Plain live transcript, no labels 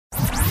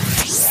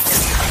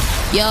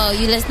Yo,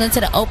 you listening to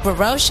the Oprah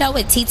Rose Show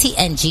with TT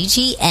and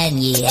Gigi, and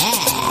yeah,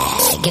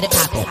 get it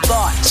poppin'.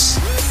 Thoughts.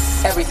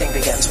 Everything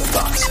begins with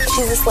thoughts.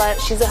 She's a slut,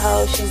 she's a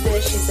hoe, she's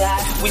this, she's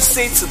that. We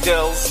say to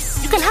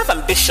girls, you can have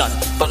ambition,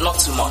 but not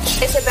too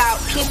much. It's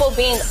about people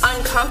being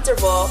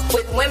uncomfortable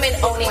with women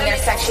owning their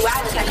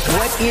sexuality.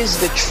 What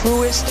is the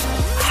truest,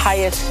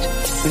 highest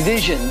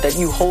vision that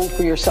you hold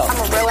for yourself?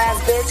 I'm a real ass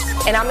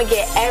bitch, and I'm gonna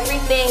get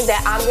everything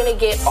that I'm gonna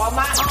get on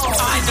my own.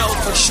 I know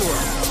for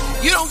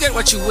sure. You don't get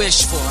what you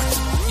wish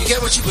for. You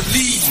get what you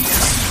believe.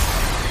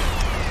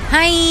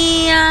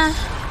 Hi.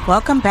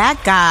 Welcome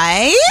back,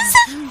 guys.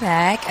 Welcome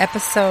back.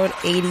 Episode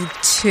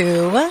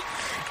 82.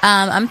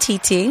 I'm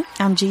TT.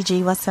 I'm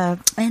Gigi. What's up?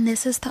 And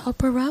this is the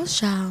Oprah Rose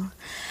Show.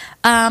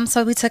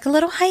 So we took a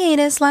little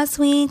hiatus last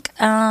week.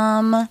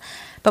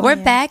 But we're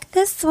back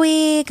this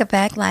week.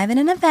 Back live in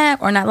an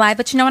event. Or not live,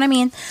 but you know what I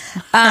mean.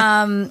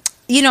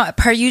 You know,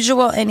 per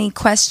usual, any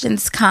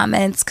questions,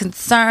 comments,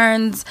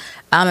 concerns,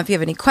 if you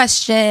have any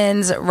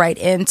questions, write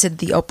into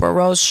the Oprah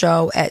Rose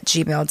Show at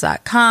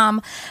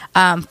gmail.com.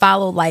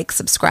 Follow, like,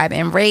 subscribe,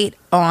 and rate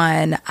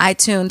on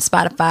iTunes,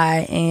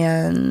 Spotify,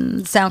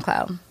 and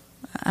SoundCloud.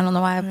 I don't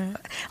know why I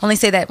only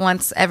say that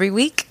once every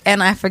week,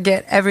 and I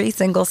forget every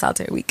single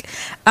solitary week.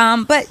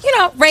 But, you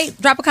know,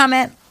 rate, drop a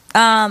comment,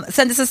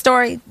 send us a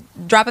story,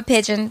 drop a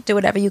pigeon, do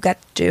whatever you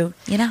got to do,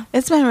 you know?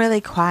 It's been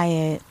really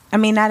quiet. I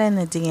mean, not in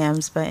the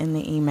DMs, but in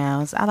the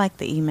emails. I like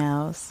the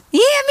emails. Yeah,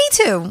 me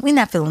too. We're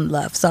not feeling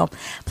love. So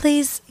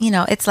please, you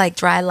know, it's like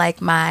dry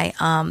like my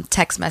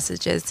text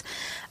messages.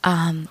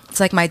 It's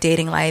like my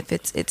dating life.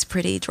 It's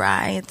pretty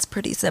dry. It's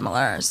pretty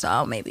similar.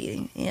 So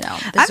maybe, you know,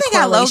 I think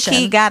I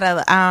low-key got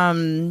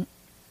a,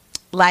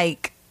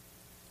 like,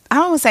 I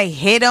don't want to say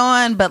hit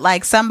on, but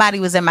like somebody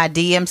was in my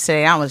DMs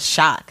today. I was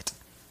shocked.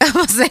 I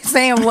was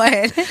saying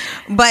what?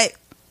 But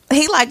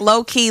he like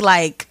low-key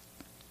like,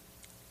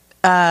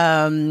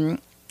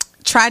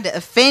 tried to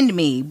offend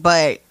me,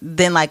 but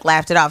then like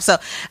laughed it off. So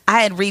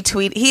I had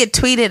retweeted. He had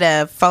tweeted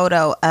a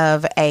photo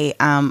of a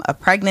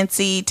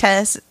pregnancy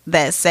test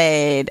that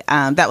said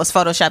that was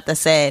photoshopped that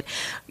said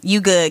 "You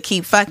good,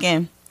 keep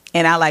fucking,"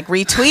 and I like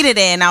retweeted it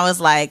and I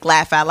was like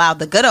laugh out loud,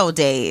 the good old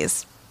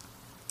days.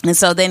 And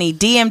so then he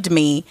DM'd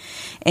me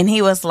and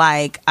he was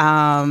like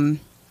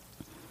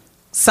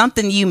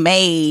something you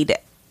made.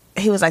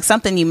 He was like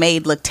something you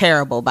made look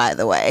terrible, by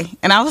the way,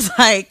 and I was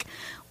like.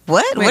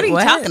 What? Wait, what are you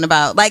talking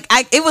about? Like,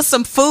 it was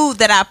some food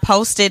that I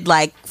posted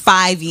like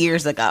 5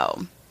 years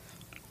ago.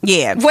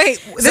 Yeah.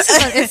 Wait, this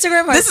is on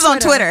Instagram or this is on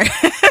Twitter.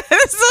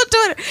 This is on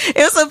Twitter. It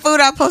was some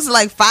food I posted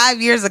like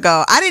 5 years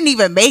ago. I didn't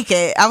even make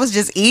it. I was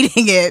just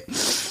eating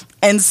it.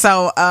 And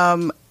so,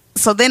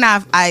 so then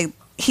I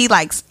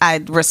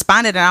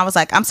responded and I was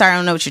like, I'm sorry, I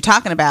don't know what you're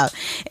talking about.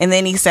 And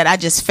then he said, I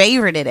just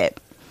favorited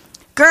it.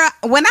 Girl,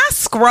 when I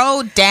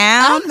scrolled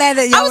down, I'm mad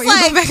that I was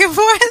like, go back and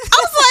forth. I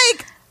was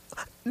like,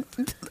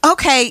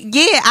 okay,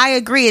 yeah, I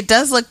agree. It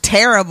does look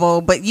terrible,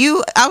 but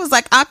I was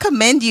like, I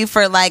commend you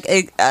for like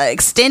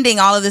extending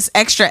all of this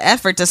extra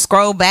effort to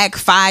scroll back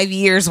 5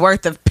 years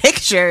worth of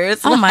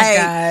pictures. Oh my like,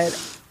 God.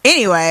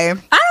 Anyway, I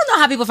don't know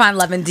how people find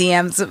love in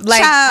DMs.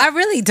 Like, I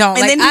really don't.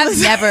 And like, then I've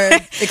never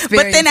experienced.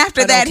 But then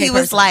after that, okay he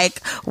was person.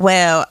 like,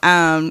 well,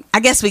 I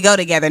guess we go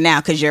together now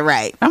because you're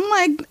right. I'm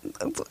like,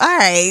 all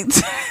right.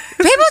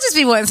 People just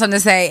be wanting something to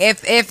say.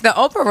 If the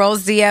Oprah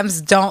Rose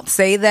DMs don't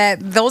say that,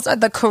 those are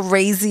the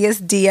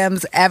craziest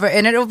DMs ever.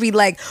 And it'll be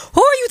like,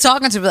 who are you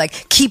talking to? Be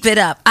like, keep it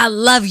up. I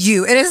love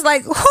you. And it's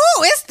like, who?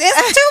 It's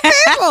two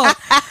people.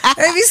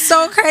 It'd be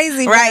so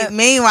crazy. Right. But,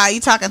 Meanwhile,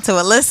 you talking to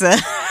Alyssa.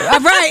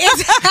 right.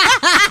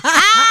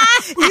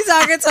 You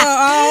talking to a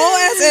whole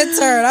ass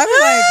intern. I'm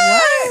like,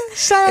 what?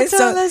 Shout out to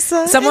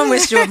Alyssa. Someone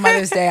wished you a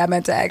Mother's Day. I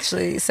meant to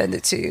actually send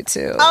it to you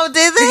too. Oh,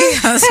 did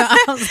they? So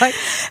I was like,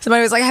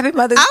 somebody was like, Happy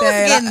Mother's Day.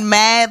 I was getting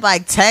mad,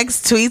 like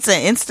texts, tweets,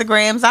 and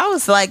Instagrams. I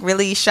was like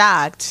really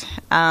shocked.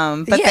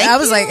 But yeah, I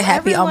was like,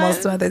 Happy everyone.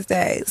 almost Mother's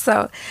Day.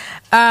 So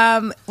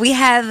we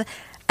have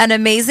an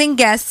amazing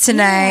guest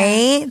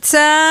tonight.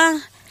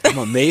 I'm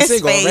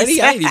amazing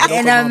already. I ain't even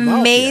opened my mouth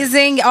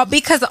Amazing,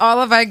 because all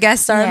of our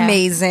guests are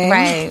amazing.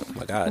 Right. Oh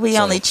my God. We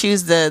So- only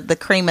choose the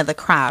cream of the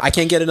crop. I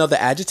can't get another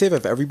adjective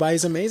if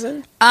everybody's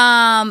amazing.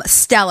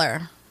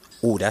 Stellar,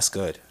 Ooh, that's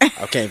good. I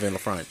can't even in the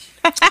front.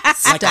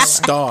 Like a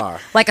star.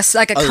 like a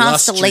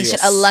constellation,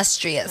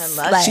 illustrious.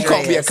 She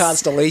called me a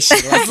constellation.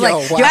 Like, yo,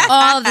 Like wow. you're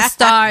all of the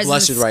stars in the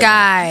Blushing right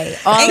sky.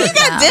 All And of you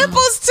got them.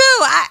 dimples too.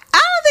 I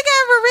don't think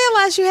I ever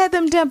realized you had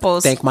them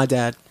dimples. Thank my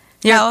dad.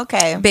 Oh,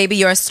 okay. Baby,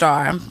 you're a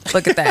star.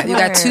 Look at that. You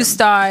got 2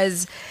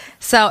 stars.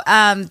 So,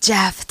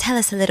 Jeff, tell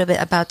us a little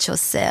bit about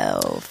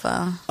yourself.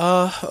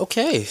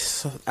 Okay.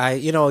 So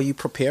you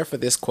prepare for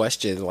this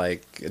question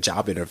like a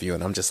job interview,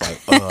 and I'm just like,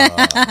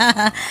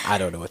 I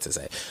don't know what to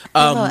say.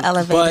 A little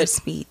elevator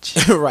speech.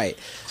 Right.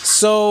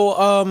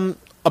 So,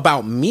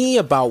 about me,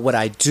 about what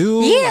I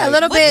do. Yeah, a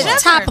little bit Whichever,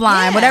 top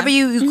line. yeah. Whatever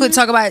you could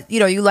talk about.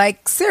 You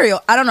like cereal.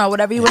 I don't know.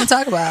 Whatever you want to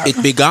talk about.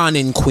 It began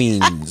in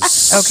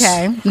Queens.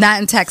 Okay,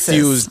 not in Texas.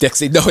 Fuse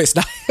Dixie. No, it's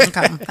not.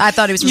 Okay. I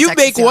thought he was from You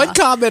Texas. make one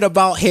comment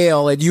about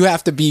Hale, and you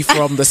have to be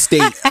from the state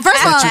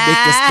that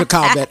you make the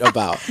comment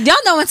about. Y'all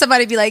know when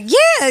somebody be like,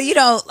 yeah, you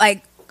know,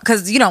 like,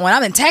 because, you know, when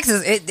I'm in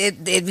Texas, it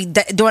be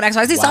doing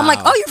XYZ. So I'm like,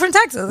 oh, you're from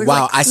Texas. He's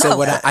Wow. like, I said no.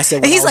 when I said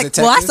And when he's I was like,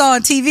 in well, I Texas. saw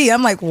on TV.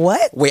 I'm like,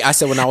 what? Wait, I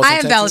said when I was in I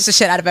embellish Texas? the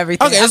shit out of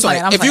everything. Okay, that's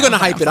fine. If you're going to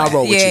hype it, I'll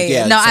roll with you.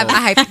 Yeah. No, so.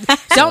 I hype.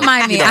 Don't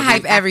mind me. I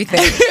hype everything.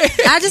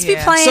 I just be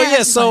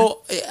playing.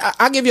 So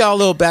I'll give y'all a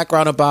little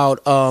background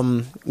about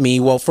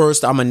me. Well,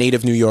 first, I'm a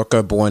native New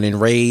Yorker, born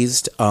and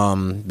raised.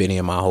 Been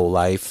here my whole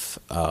life.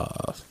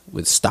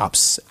 With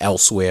stops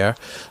elsewhere,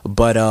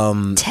 but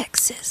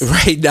Texas,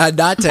 right? Not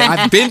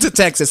I've been to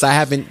Texas. I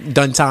haven't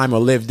done time or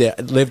lived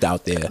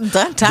out there.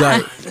 Done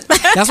time.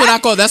 That's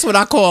what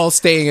I call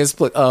staying in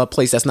a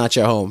place that's not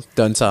your home.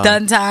 Done time.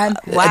 Done time.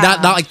 Wow.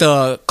 Not like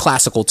the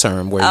classical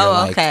term where you're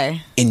like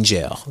in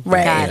jail.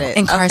 Right. Got it.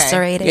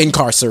 Incarcerated.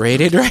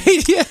 Incarcerated,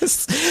 right?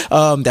 Yes.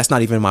 That's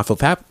not even in my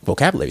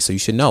vocabulary, so you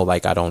should know.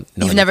 Like, I don't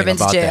know. You've never been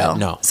to about jail. That.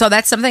 No. So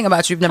that's something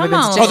about you. You've never been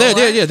to jail.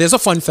 Oh, there's a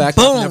fun fact.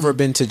 Boom. I've never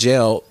been to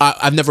jail.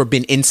 I've never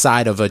been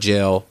inside of a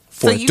jail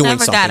for So you doing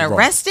never something got wrong.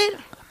 arrested?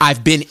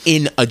 I've been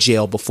in a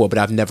jail before, but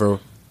I've never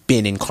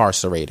been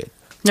incarcerated.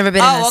 Never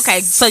been. Oh, okay.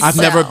 So I've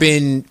never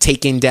been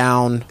taken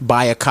down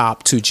by a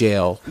cop to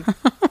jail.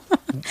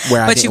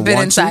 Where I But didn't you've been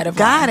want inside to. of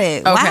Got one.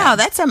 it. Okay. Wow,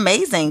 that's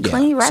amazing.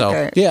 Clean record.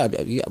 So, yeah.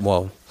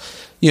 Well,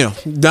 you know,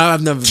 no,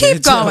 I've never been Keep to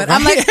jail, going. right?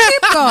 I'm like,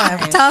 keep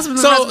going. Tell us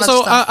So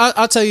stuff.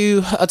 I'll tell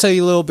you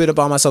a little bit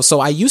about myself.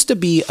 So I used to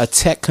be a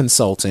tech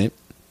consultant,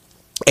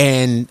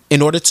 and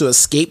in order to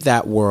escape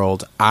that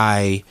world,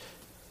 I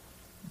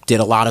did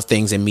a lot of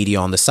things in media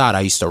on the side.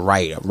 I used to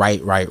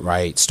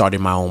write, started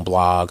my own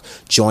blog,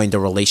 joined a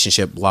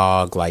relationship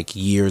blog like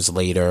years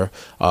later.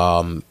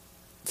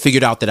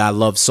 Figured out that I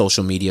love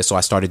social media, so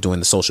I started doing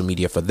the social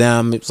media for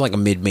them. It was like a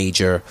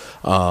mid-major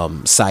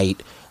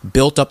site.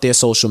 Built up their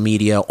social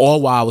media,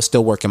 all while I was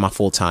still working my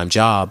full-time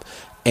job.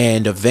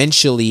 And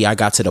eventually I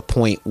got to the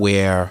point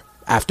where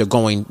after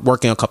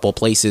working a couple of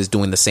places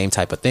doing the same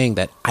type of thing,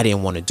 that I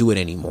didn't want to do it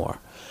anymore.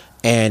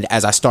 And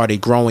as I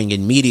started growing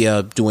in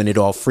media, doing it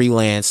all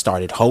freelance,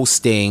 started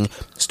hosting,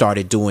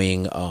 started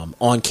doing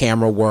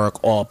on-camera work,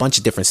 a bunch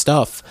of different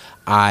stuff,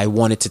 I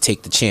wanted to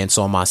take the chance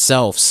on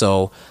myself.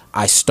 So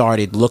I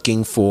started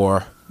looking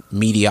for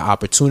media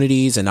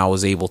opportunities, and I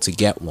was able to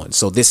get one.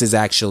 So this is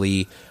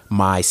actually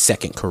my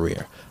second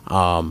career.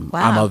 I'm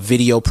a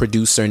video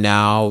producer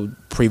now,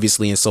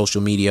 previously in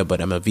social media,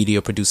 but I'm a video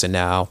producer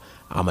now.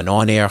 I'm an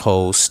on-air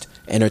host,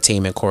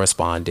 entertainment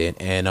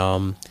correspondent,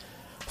 and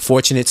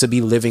fortunate to be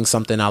living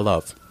something I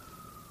love.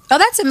 Oh,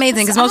 that's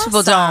amazing because most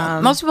people don't.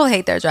 awesome. Most people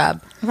hate their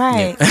job.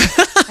 Right.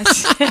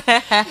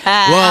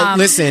 Well,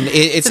 listen,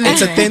 it's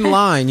a thin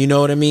line, you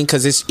know what I mean?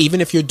 Because it's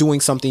even if you're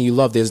doing something you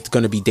love, there's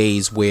going to be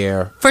days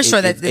where For sure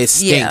it that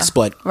stinks. yeah.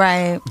 But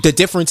Right. the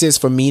difference is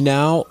for me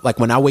now, like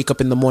when I wake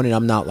up in the morning,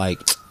 I'm not like,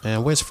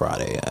 man, where's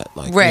Friday at?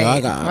 Like, Right,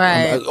 you know,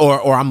 right.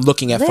 or I'm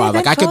looking at 5.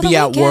 Like I could for be the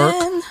at work.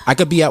 weekend. I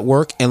could be at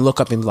work and look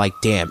up and be like,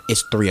 damn,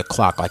 it's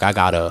 3:00. Like I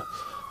gotta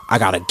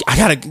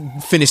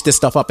finish this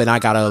stuff up and I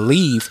gotta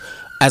leave.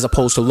 As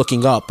opposed to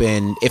looking up,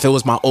 and if it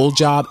was my old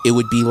job, it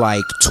would be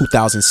like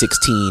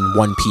 2016,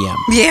 1 p.m.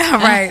 Yeah,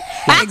 right.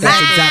 That's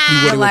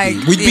exactly what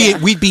it would be.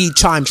 We'd be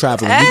time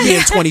traveling. We'd be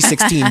in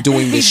 2016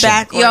 doing this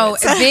shit. Yo,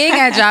 being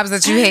at jobs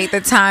that you hate, the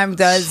time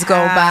does go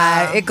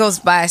by. It goes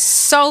by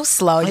so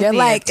slow. You're be a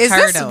like, is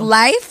this turtle.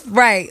 life?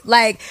 Right.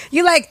 Like,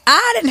 you're like,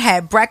 I didn't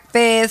have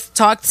breakfast,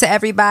 talked to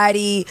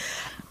everybody,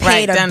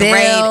 paid a Done bill.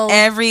 read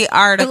every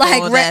article.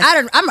 Like,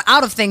 that's- I'm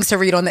out of things to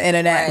read on the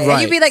internet. And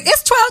Right. you'd be like,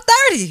 it's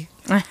 12:30.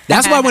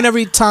 That's why when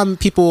every time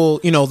people,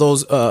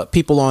 those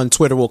people on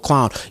Twitter will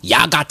clown,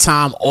 y'all got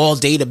time all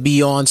day to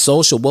be on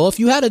social. Well, if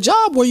you had a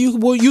job where you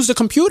will use the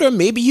computer,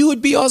 maybe you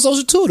would be on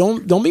social too.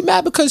 Don't be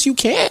mad because you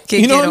can't.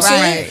 You know what I'm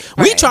saying?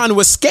 We're trying to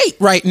escape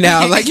right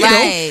now. Like,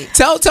 Right.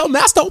 tell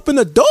Master open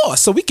the door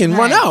so we can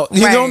run out.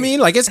 You know what I mean?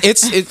 Like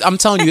it's I'm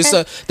telling you,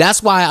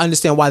 that's why I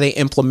understand why they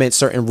implement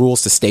certain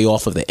rules to stay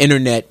off of the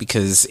internet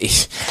because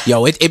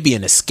it'd be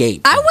an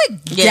escape. I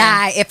would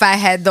die if I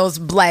had those,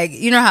 like,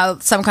 you know how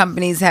some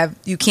companies have,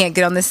 you can't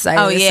get on this site,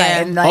 Oh, or this yeah.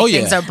 site, and like Oh, yeah.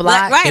 things are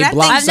blocked. Right. They I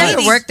block think I've never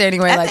sites. worked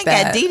anywhere I like think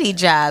that. at Didi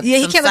jobs. Yeah,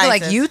 he some can't look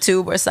like sites-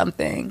 YouTube or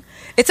something.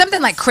 It's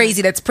something like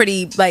crazy that's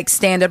pretty like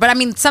standard. But I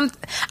mean,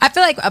 I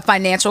feel like a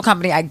financial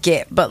company I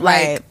get, but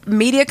like Right.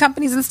 media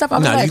companies and stuff,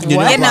 I'm No, like, you're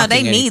what? not Yeah, no, they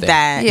blocking need anything.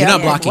 that. You're not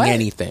Yeah. blocking What?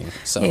 anything.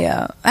 So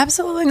Yeah,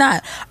 absolutely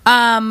not.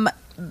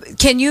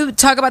 Can you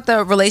talk about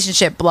the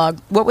relationship blog?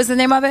 What was the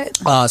name of it?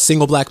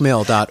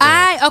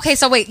 singleblackmale.org. Okay,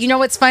 so wait, you know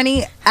what's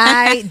funny?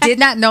 I did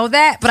not know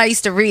that, but I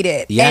used to read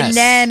it. Yes. And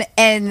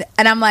then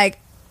and I'm like,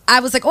 I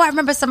was like, oh, I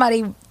remember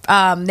somebody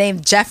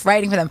named Jeff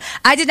writing for them.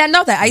 I did not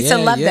know that. I used to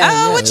Yeah, love yeah,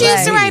 that. Oh, what you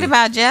used to write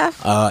about,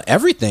 Jeff?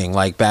 Everything,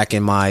 like back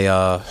in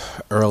my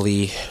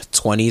early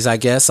 20s, I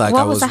guess. Like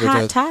What I was was a with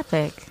hot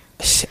topic?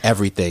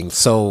 everything.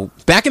 So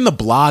back in the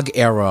blog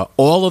era,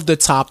 all of the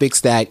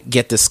topics that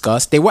get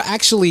discussed, they were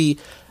actually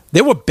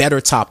there were better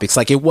topics.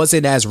 Like, it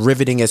wasn't as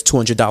riveting as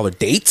 $200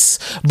 dates,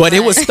 but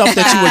it was stuff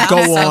that you would go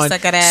I'm so on.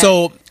 sick of that.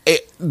 So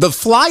the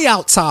fly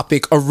out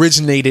topic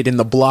originated in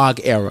the blog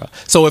era.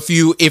 So if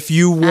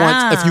you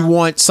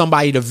want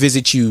somebody to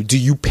visit you, do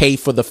you pay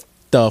for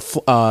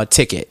the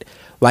ticket?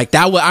 Like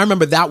that I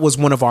remember that was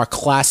one of our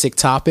classic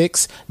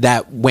topics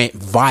that went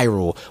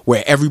viral,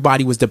 where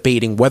everybody was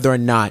debating whether or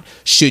not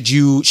should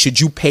you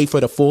pay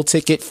for the full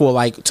ticket for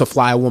like to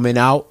fly a woman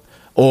out.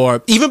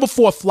 Or even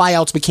before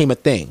flyouts became a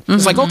thing.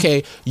 It's like,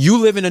 okay, you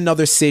live in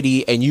another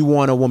city and you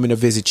want a woman to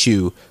visit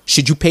you.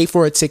 Should you pay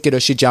for a ticket, or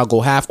should y'all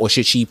go half, or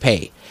should she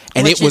pay?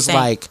 And What it you was think?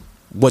 like,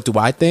 what do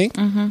I think?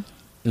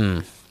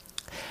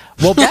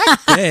 Well, back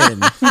then,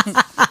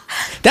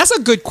 that's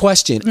a good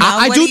question.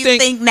 I what do do you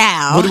think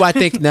now? What do I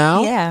think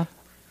now? Yeah.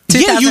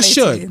 Yeah, you 2018.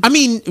 should. I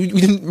mean,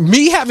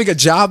 me having a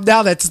job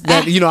now that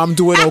I'm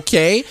doing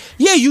okay.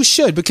 Yeah, you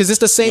should, because it's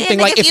the same thing.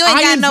 Like if you ain't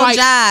I got invite,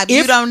 no job,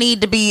 you don't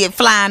need to be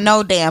flying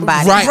no damn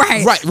body. Right.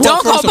 Right. Well,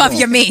 Don't go first of above all-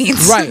 your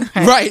means.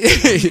 Right.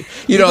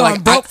 You know, going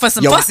like broke for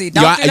some pussy.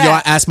 Don't do yo,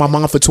 that. I asked my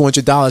mom for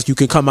 $200. You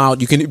can come out.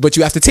 But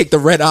you have to take the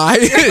red eye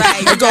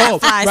Right. and go home.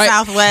 Fly Right?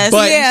 Southwest.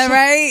 But Yeah,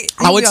 right.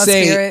 I would You on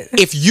say Spirit.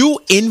 if you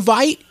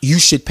invite, you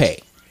should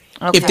pay.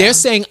 If they're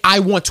saying I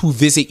want to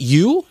visit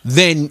you,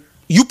 then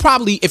you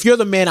probably, if you're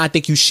the man, I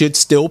think you should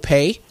still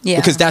pay. Yeah.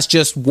 Because that's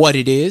just what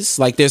it is.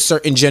 Like, there's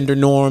certain gender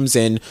norms,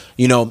 and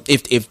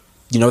if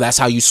that's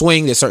how you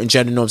swing, there's certain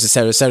gender norms, et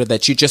cetera,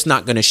 that you're just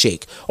not gonna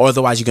shake, or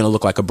otherwise you're gonna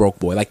look like a broke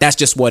boy. Like, that's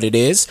just what it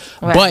is.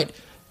 Right. But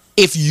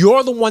if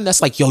you're the one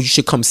that's like, yo, you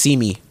should come see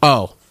me,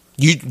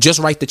 you just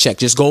write the check.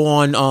 Just go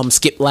on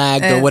Skip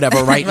Lagged or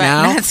whatever right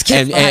now Not Skip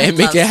and Lagged.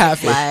 make it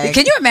happen. Like,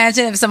 Can you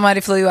imagine if somebody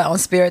flew you out on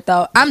Spirit,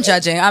 though? I'm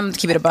judging. I'm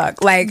keeping it a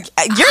buck. Like,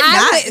 you're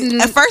wouldn't-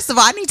 not. First of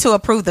all, I need to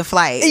approve the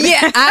flight. Yeah,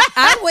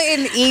 I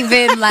wouldn't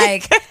even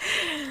like.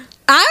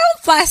 I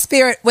don't fly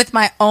Spirit with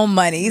my own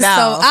money, No.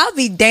 so I'll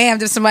be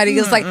damned if somebody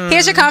goes like,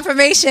 "Here's your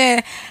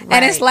confirmation,"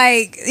 and it's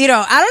like, I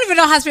don't even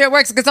know how Spirit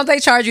works, because don't they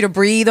charge you to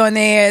breathe on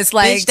there? It's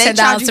like Bitch, they $10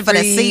 charge you to for the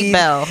breathe.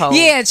 seatbelt, ho.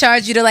 Yeah,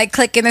 charge you to like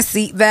click in the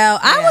seatbelt.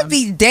 I would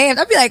be damned.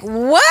 I'd be like,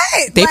 "What?"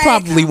 They Like,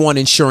 probably want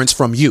insurance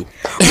from you.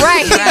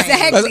 right,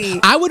 exactly.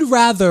 I would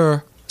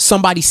rather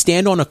somebody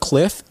stand on a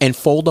cliff and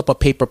fold up a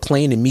paper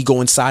plane and me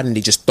go inside and they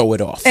just throw it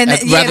off. And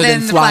rather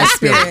than fly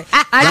Spirit.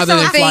 I just Rather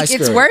don't than fly think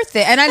it's Spirit. worth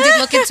it. And I did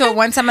look into it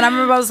one time, and I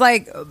remember I was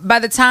like, by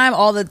the time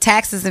all the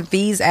taxes and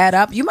fees add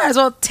up, you might as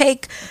well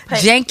take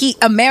janky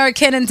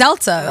American and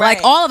Delta. Right.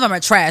 Like, all of them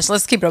are trash.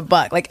 Let's keep it a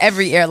buck. Like,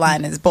 every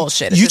airline is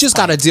bullshit. at You this just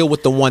got point. to deal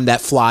with the one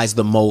that flies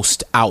the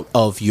most out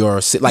of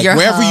your city. Like, Your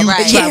wherever hub, you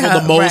right. travel Yeah,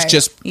 the most,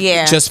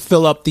 right. just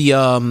fill up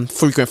the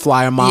frequent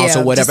flyer miles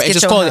Yeah, or whatever, just and get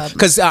just your call hub. it.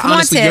 Because Come on,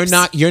 honestly, tips.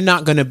 you're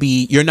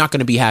not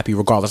gonna be happy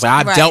regardless. Like,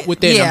 I've Right. dealt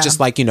with it. And Yeah. I'm just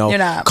like, You're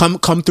not.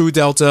 come through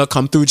Delta,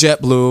 come through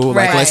JetBlue.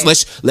 Right. Like,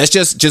 let's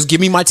just give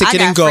me my I ticket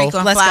got and go.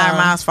 frequent Let's flyer go.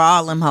 miles for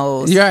all them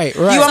hoes. Right.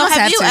 You So almost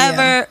have had you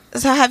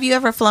to, have you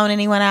ever flown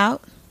anyone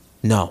out?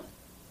 No.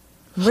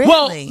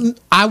 Really? Well,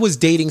 I was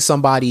dating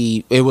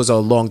somebody. It was a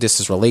long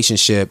distance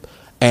relationship,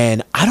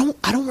 and I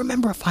don't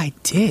remember if I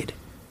did.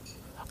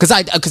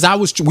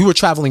 Because we were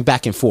traveling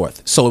back and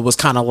forth, so it was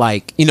kind of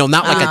like, not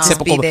like a Just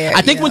typical. be there,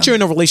 I think yeah. once you're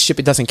in a relationship,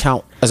 it doesn't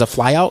count as a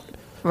fly out.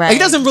 Right. Like, it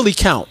doesn't really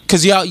count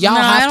because y'all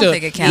I have don't to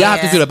think it counts. y'all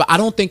have to do that. But I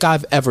don't think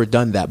I've ever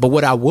done that. But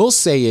what I will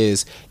say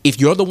is, if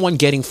you're the one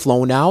getting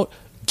flown out,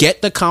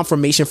 get the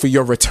confirmation for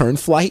your return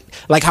flight.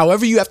 Like,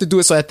 however you have to do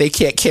it so that they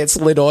can't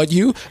cancel it on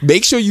you.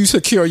 Make sure you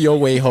secure your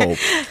way home.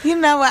 You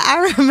know what?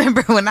 I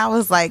remember when I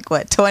was like,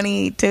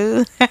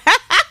 22?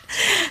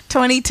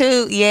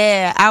 22,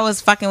 yeah. I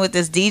was fucking with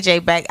this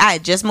DJ back. I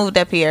had just moved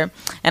up here,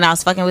 and I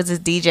was fucking with this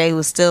DJ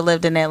who still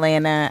lived in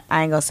Atlanta.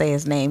 I ain't gonna say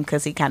his name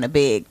because he kind of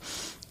big.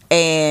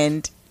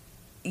 And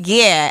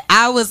yeah,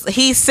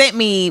 he sent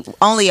me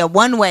only a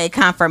one-way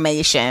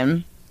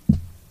confirmation.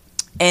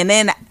 And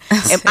then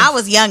I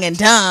was young and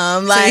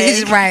dumb,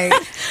 like right.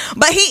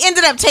 But he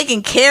ended up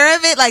taking care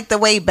of it, like the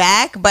way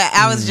back. But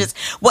I was just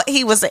what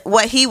he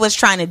was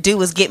trying to do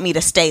was get me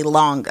to stay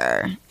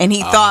longer, and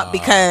he thought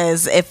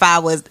because if I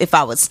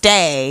would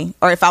stay,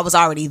 or if I was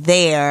already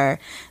there,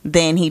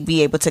 then he'd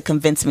be able to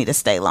convince me to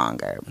stay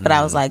longer. But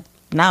I was like,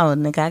 no,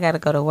 nigga, I gotta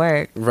go to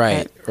work.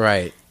 Right.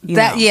 You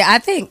know. Yeah, I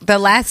think the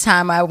last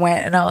time I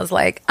went, and I was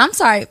like, I'm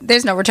sorry,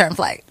 there's no return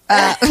flight.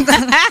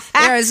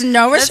 There is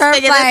no Let's return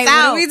figure this flight. What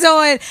out. are we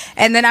doing?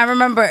 And then I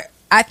remember,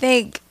 I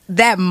think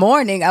that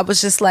morning, I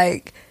was just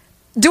like,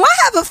 do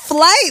I have a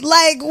flight?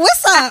 Like,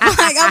 what's up?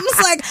 Like, I'm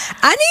just like,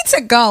 I need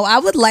to go. I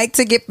would like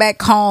to get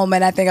back home.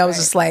 And I think I was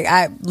just like,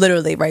 I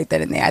literally right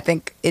then and there, I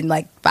think in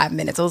like 5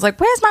 minutes, I was like,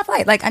 where's my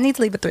flight? Like, I need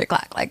to leave at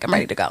 3:00. Like, I'm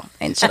ready to go.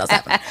 And shit else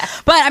happened.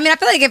 But I mean, I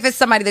feel like if it's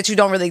somebody that you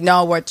don't really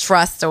know or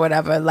trust or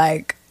whatever,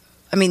 like,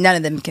 I mean, none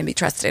of them can be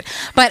trusted.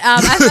 But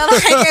I feel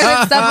like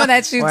if it's someone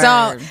that you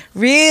don't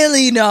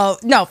really know,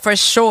 no, for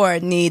sure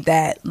need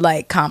that,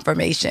 like,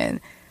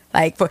 confirmation.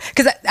 Like,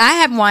 because I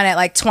had one at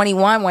like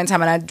 21 one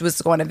time, and I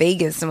was going to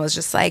Vegas and was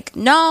just like,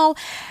 no.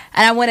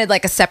 And I wanted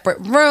like a separate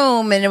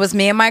room, and it was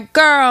me and my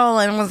girl,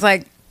 and was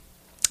like,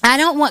 I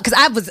don't want,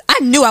 because I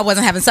knew I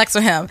wasn't having sex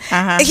with him.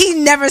 He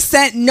never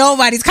sent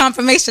nobody's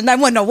confirmation. I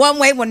wasn't no one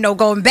way, wasn't no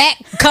going back,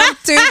 come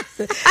to,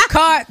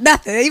 card,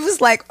 nothing. He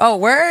was like, oh,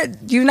 word?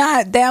 You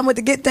not down with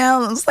the get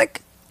down? I was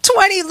like,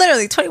 21.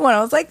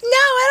 I was like, no,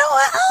 I don't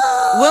want.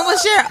 When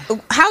was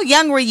how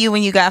young were you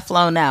when you got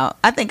flown out?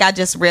 I think I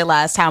just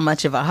realized how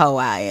much of a hoe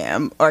I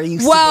am, or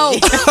used to be.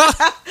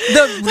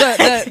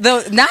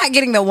 the not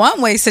getting the one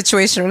way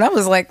situation, that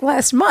was like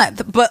last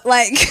month. But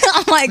like,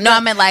 I'm like, no, I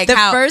meant like the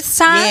first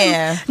time.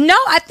 Yeah. No,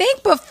 I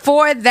think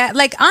before that,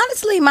 like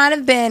honestly, might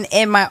have been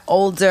in my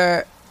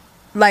older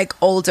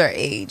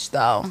age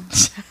though.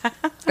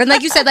 And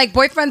like you said, like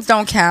boyfriends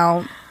don't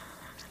count.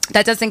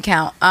 That doesn't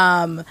count.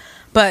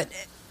 But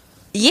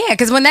yeah,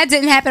 because when that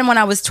didn't happen when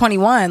I was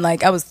 21,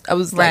 like I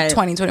was like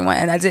 20, 21,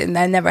 and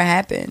that never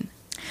happened.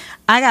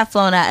 I got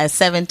flown out at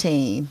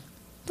 17.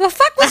 The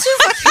fuck was you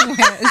fucking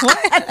with?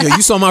 What? Yo,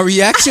 you saw my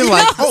reaction?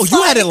 Like, oh,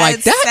 you had it like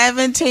at that?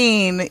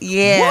 17,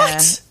 yeah.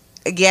 What?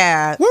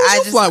 Yeah, Where was I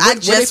your just, flight? I Where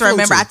just they flew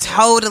remember. to? I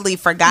totally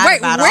forgot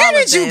about all Where of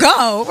did you this.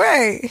 go?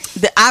 Right.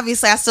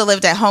 Obviously, I still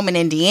lived at home in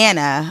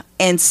Indiana,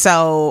 and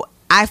so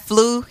I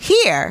flew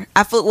here.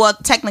 Well,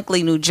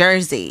 technically New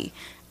Jersey,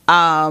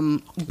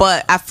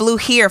 but I flew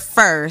here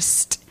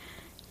first.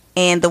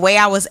 And the way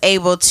I was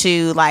able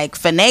to like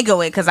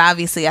finagle it, because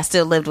obviously I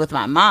still lived with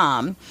my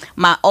mom.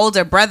 My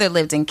older brother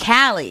lived in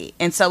Cali,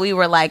 and so we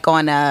were like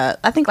on I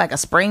think like a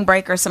spring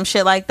break or some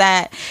shit like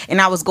that.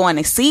 And I was going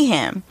to see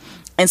him,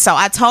 and so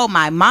I told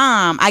my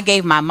mom. I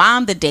gave my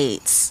mom the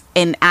dates,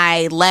 and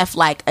I left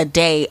like a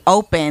day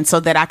open so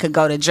that I could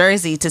go to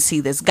Jersey to see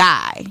this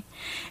guy.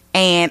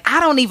 And I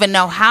don't even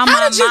know how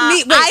did you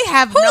meet? Wait, I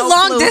have no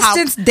long clue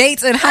distance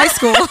dates in high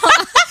school,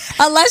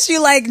 unless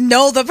you like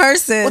know the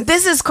person. Well,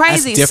 this is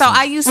crazy. So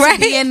I used to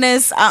be in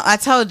this. I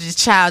told you,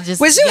 child,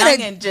 just was you young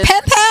in and just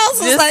pen pals?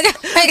 just- Like,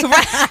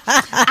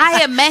 I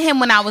had met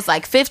him when I was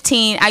like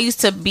 15. I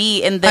used to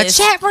be in a this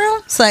chat room.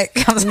 It's like,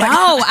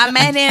 No, I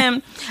met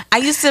him. I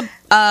used to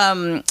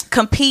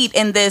compete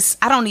in this.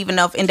 I don't even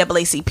know if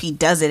NAACP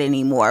does it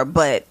anymore,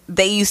 but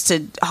they used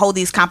to hold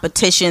these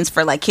competitions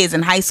for like kids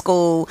in high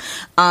school,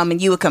 and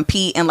you would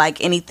compete in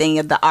like anything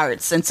of the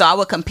arts. And so I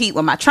would compete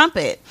with my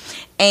trumpet.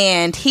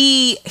 And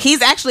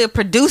he's actually a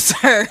producer.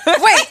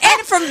 Wait,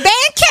 and from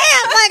band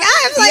camp? Like, I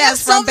have like Yes,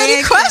 so from many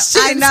band camp.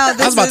 questions. I know.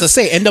 I was about to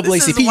say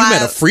NAACP. You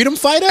met a freedom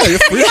fighter? A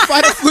freedom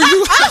fighter flew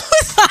you? I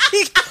was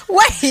like,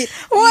 wait.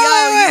 You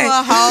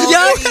a hoe.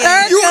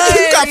 You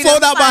got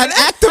flown out by an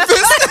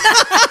activist?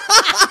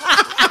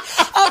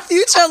 A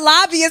future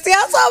lobbyist.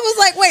 Yeah, so I was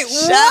like, wait,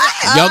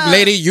 what? Young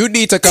lady, you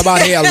need to come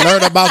out here and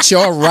learn about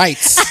your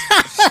rights.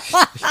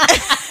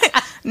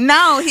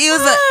 No, he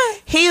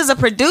was a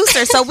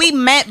producer. So we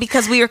met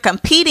because we were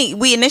competing.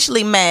 We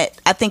initially met,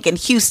 I think, in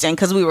Houston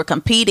because we were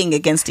competing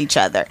against each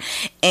other.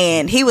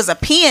 And he was a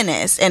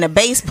pianist and a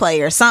bass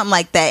player, something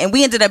like that. And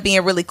we ended up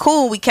being really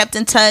cool. We kept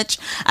in touch.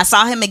 I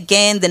saw him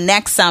again the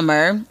next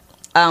summer.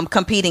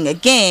 Competing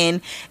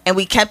again, and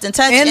we kept in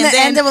touch. In and the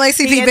then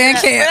NAACP band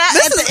camp. At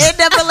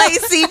the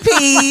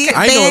NAACP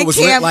I didn't know it was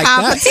lit band like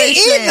camp that.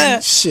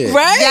 competition. Shit.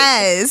 Right?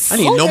 Yes. I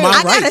need to know my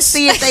I gotta rights.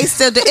 see if they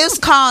still do. It was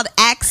called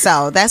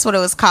AXO. That's what it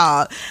was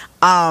called.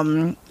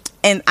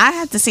 And I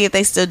have to see if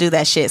they still do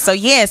that shit. So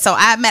yeah,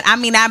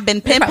 I've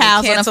been pen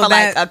pals with them for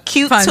like a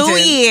cute 2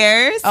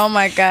 years. Oh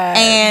my God.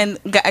 And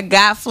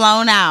got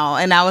flown out,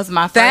 and that was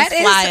my first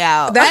fly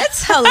out.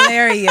 That's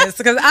hilarious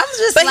because I'm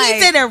just But like, he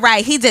did it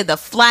right. He did the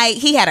flight.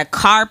 He had a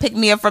car pick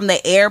me up from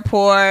the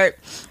airport.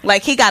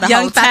 Like he got a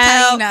Young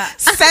hotel. Tatarina.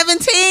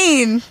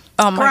 17.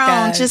 Oh my grown,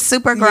 God. just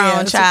super grown, Yeah,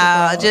 super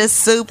child. grown. Just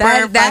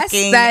super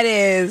fucking that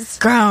is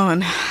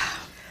grown.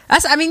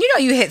 I mean, you know,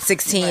 you hit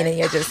 16 and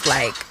you're just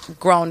like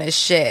grown as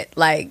shit.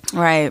 Like,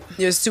 Right.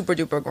 you're super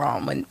duper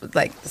grown when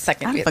like the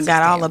second I you hit forgot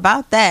 16. all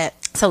about that.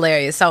 It's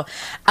hilarious. So,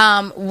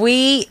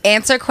 we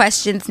answer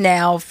questions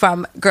now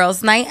from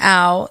Girls Night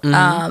Out.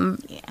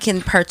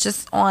 Can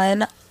purchase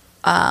on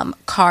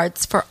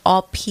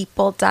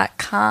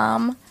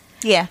cardsforallpeople.com.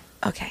 Yeah.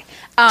 Okay.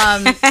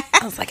 I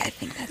was like, I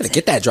think that's it.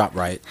 Get that drop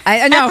right.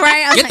 I know,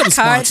 right? I was Get like, them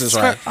sponsors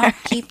Cards for all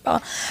people.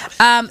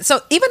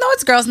 So even though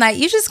it's girls' night,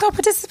 you just go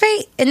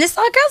participate in this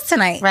all girls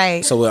tonight.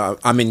 Right. So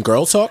I'm in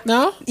girl talk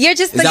now? You're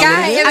just Is the that what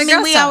guy it is? in the I mean,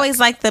 girls' we talk. always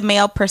like the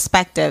male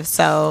perspective,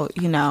 so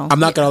you know. I'm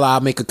not gonna lie.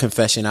 I'll make a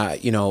confession.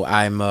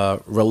 I'm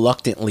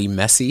reluctantly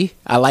messy.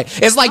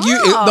 It's like you.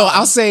 No,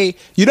 I'll say.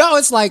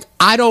 It's like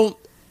I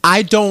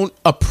don't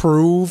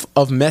approve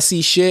of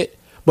messy shit,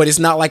 but it's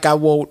not like I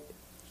won't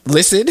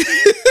listen.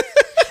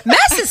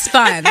 Mess is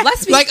fun.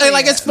 Let's be like clear.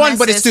 it's fun, Mess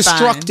but it's is fun.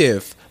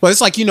 destructive. But it's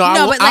like No, but,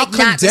 I'll like,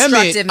 not condemn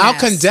it. destructive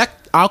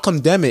I'll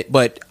condemn it,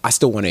 but I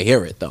still want to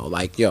hear it though.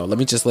 Like, yo, let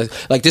me just listen.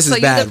 Like, this So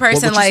is you're bad. the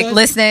person What you like said?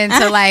 listening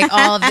to like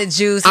all of the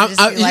juice and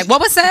just be like, what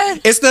was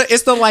said? It's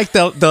the like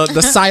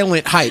the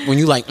silent hype when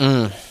you like.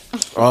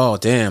 Oh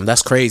damn,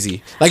 that's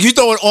crazy. Like you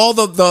throwing all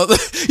you're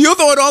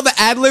throwing all the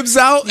ad libs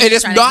out, and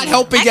it's not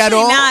helping at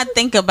all. Now I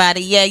think about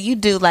it, yeah, you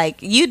do.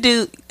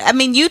 I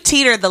mean, you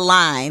teeter the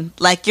line.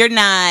 Like you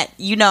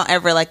don't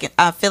ever like.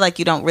 I feel like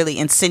you don't really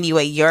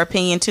insinuate your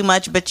opinion too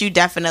much, but you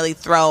definitely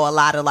throw a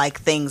lot of like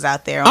things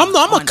out there. I'm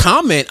a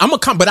comment,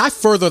 but I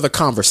further the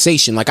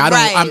conversation. Like I don't.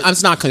 Right. I'm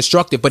not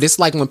constructive, but it's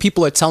like when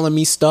people are telling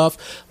me stuff,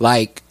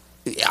 like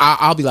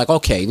I'll be like,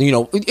 okay,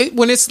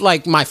 when it's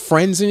like my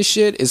friends and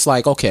shit, it's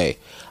like, okay,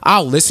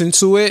 I'll listen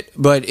to it,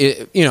 but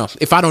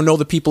if I don't know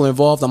the people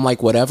involved, I'm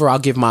like, whatever, I'll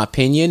give my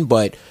opinion,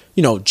 but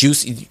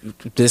juicy.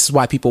 This is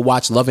why people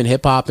watch Love and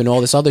Hip Hop and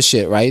all this other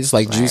shit, right? It's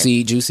like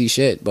juicy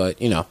shit, but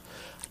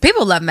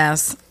people love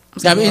mess.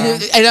 I mean,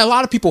 and a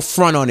lot of people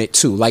front on it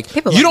too. Like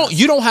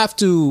you don't have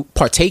to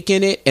partake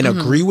in it and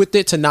agree with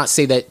it to not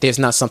say that there's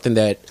not something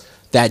that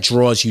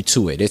draws you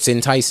to it. It's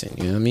enticing.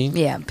 You know what I mean?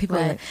 Yeah, people.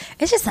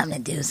 It's just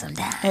something to do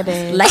sometimes. It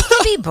is. Life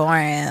can be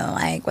boring,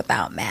 like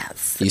without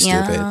maths. You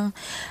stupid.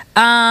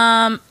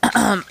 I'm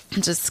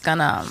just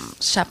gonna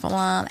shuffle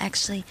on.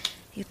 Actually,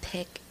 you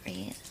pick,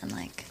 read. I'm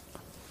like,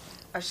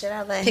 or should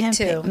I let pick him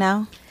two? Pick?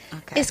 No.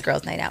 Okay. It's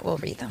girls' night out. We'll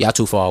read them. Y'all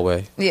too far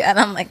away. Yeah, and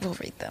I'm like, we'll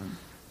read them.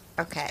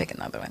 Okay. Pick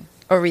another one,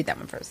 or read that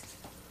one first.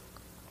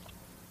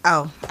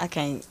 Oh, I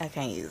can't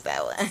use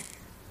that one.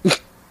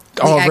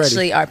 We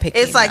actually are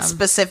picking. It's like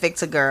specific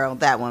to girl.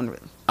 That one.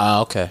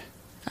 Okay.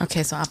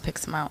 Okay, so I'll pick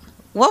some out.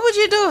 What would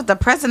you do if the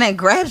president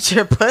grabbed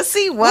your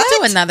pussy? What?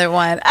 We'll do another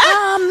one. Maybe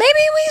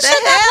we should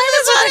play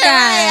this one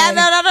again.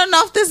 I don't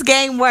know if this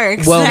game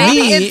works. Well,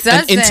 maybe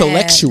an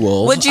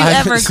intellectual. Would you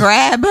ever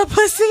grab a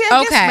pussy?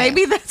 I guess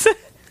maybe that's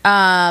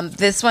it.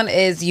 This one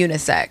is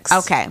unisex.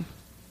 Okay.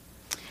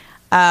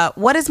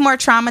 What is more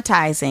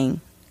traumatizing?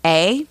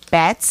 A,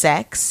 bad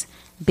sex.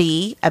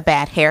 B, a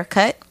bad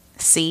haircut.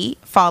 C,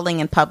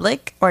 falling in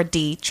public. Or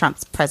D,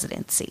 Trump's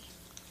presidency.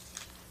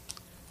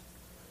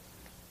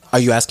 Are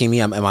you asking me?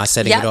 Am I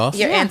setting it off?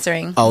 You're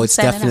answering. Oh, it's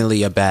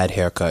definitely a bad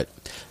haircut.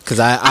 Because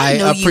I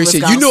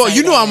appreciate I'm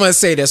going to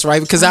say this,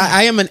 right? Because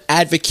I am an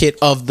advocate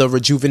of the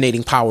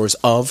rejuvenating powers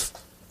of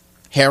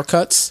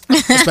haircuts,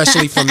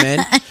 especially for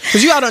men.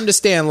 Because you got to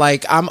understand,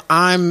 like I'm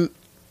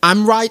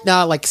right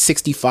now like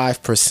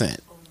 65%.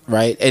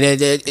 Right, and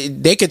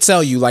they could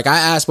tell you. Like I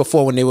asked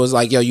before when they was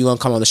like, "Yo, you gonna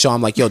come on the show?"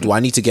 I'm like, "Yo, do I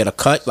need to get a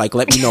cut? Like,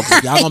 let me know.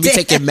 Cause y'all gonna be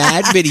taking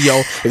mad video.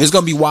 If it's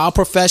gonna be wild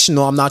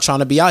professional, I'm not trying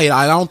to be out here.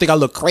 I don't think I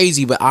look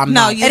crazy, but I'm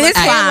not. It is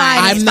fine.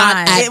 I'm not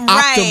at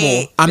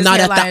optimal. I'm not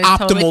at the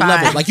optimal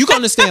level. Like you can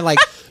understand. Like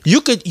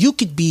you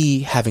could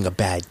be having a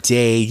bad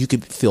day. You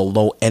could feel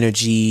low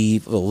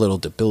energy, a little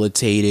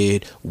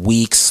debilitated,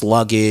 weak,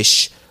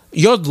 sluggish.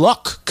 Your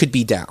luck could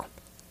be down.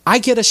 I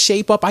get a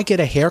shape up. I get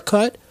a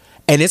haircut.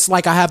 And it's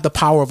like I have the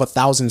power of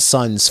 1,000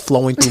 suns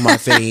flowing through my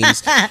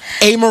veins.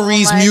 A.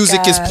 Marie's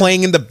music is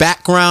playing in the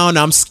background.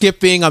 I'm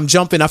skipping. I'm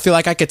jumping. I feel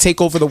like I could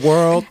take over the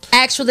world.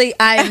 Actually,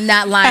 I'm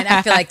not lying.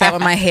 I feel like that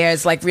when my hair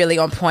is like really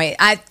on point.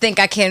 I think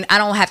I can. I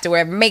don't have to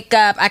wear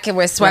makeup. I can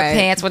wear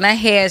sweatpants when that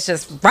hair is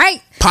just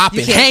right.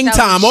 Popping, hang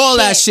time, all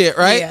that shit,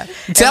 right? Yeah.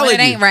 Telling it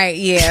ain't right.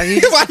 Yeah.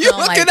 You Why you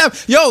looking up?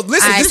 Yo,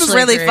 listen. This is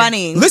really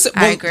funny. Listen,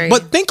 I agree.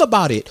 But think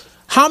about it.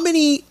 How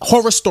many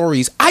horror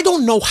stories? I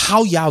don't know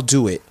how y'all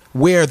do it.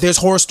 Where there's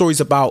horror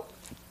stories about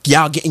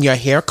y'all getting your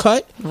hair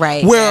cut.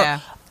 Right.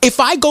 Where if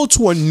I go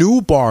to a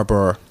new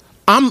barber,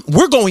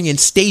 we're going in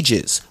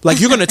stages. Like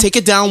you're gonna take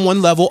it down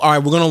one level. All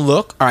right, we're gonna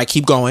look. All right,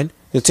 keep going.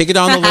 You'll take it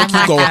down the look,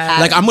 keep going.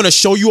 Like I'm gonna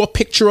show you a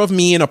picture of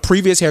me in a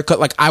previous haircut.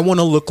 Like I want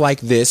to look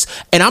like this,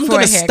 and I'm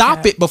gonna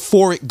stop it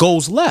before it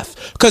goes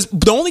left. Because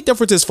the only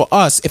difference is for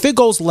us, if it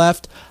goes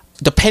left,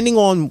 depending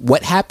on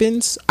what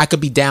happens, I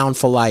could be down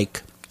for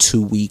like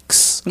 2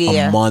 weeks,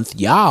 a month.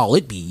 Y'all,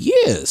 it'd be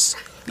years.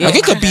 Like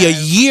it could be a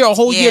year, a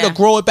whole year to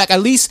grow it back.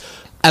 At least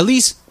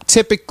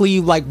typically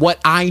like what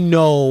I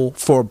know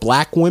for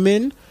black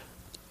women,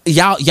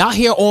 y'all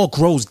hair all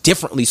grows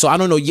differently. So I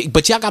don't know,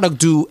 but y'all gotta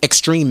do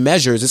extreme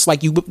measures. It's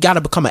like you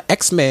gotta become an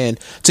X-Man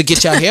to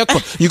get your hair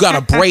cut. You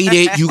gotta braid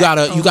it. You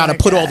gotta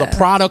put all the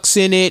products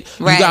in it.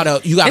 Right.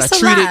 You gotta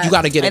treat it. You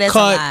gotta get it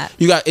cut.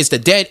 It's the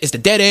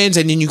dead ends,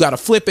 and then you gotta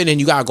flip it, and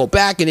you gotta go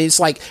back, and it's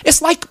like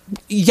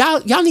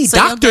y'all need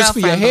doctors for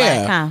your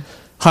hair, black,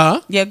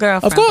 huh? Your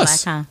girlfriend, of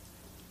course. Black, huh?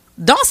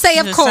 Don't say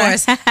of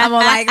course. I'm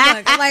like,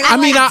 look, I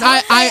mean,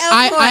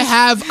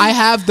 I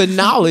have the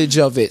knowledge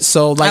of it.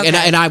 So like,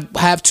 and I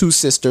have 2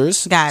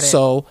 sisters. Got it.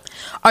 So,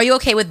 are you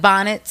okay with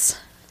bonnets?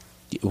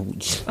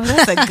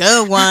 That's a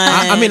good one.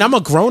 I mean, I'm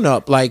a grown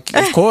up. Like,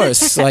 of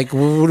course. Like,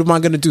 what am I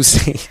gonna do?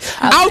 Say,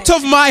 out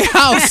of my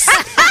house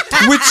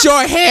with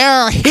your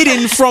hair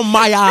hidden from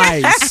my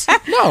eyes.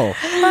 No.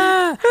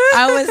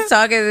 I was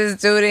talking to this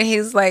dude, and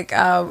he's like,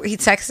 he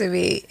texted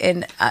me,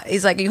 and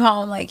he's like, "You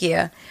home?" I'm like,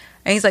 yeah.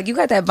 And he's like, "You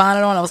got that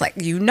bonnet on?" I was like,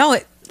 "You know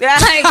it."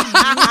 Like,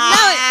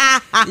 no.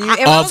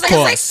 It was like,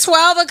 it's like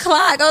 12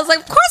 o'clock. I was like,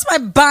 of course my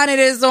bonnet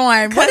is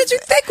on. What did you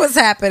think was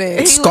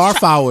happening?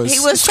 Scarf hours. He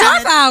was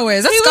Scarf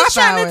hours. That's He was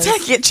scarf trying hours.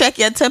 to check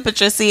your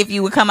temperature, see if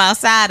you would come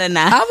outside or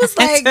not. I was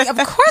like, of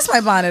course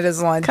my bonnet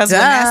is on. Because when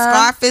that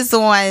scarf is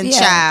on,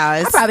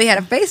 child. I probably had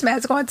a face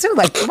mask on too.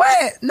 Like,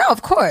 what? No,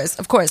 of course.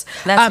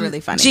 That's really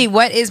funny. Gee,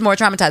 what is more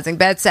traumatizing?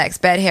 Bad sex,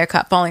 bad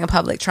haircut, falling in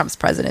public, Trump's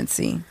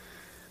presidency.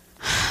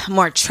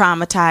 More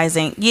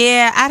traumatizing.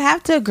 Yeah, I'd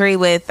have to agree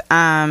with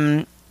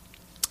honestly,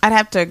 I'd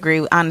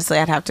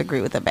have to agree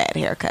with a bad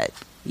haircut.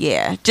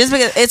 Yeah. Just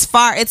because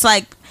it's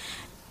like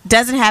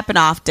doesn't happen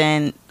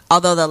often.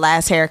 Although the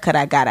last haircut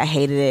I got, I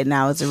hated it and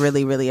I was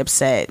really, really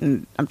upset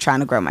and I'm trying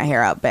to grow my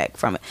hair out back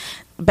from it.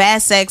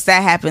 Bad sex,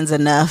 that happens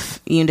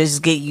enough. You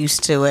just get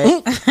used to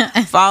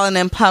it. Falling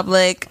in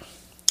public,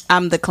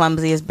 I'm the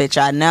clumsiest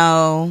bitch I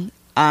know.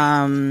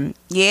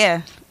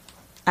 Yeah.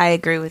 I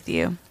agree with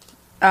you.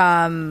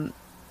 I'm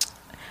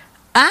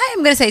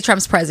gonna say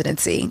Trump's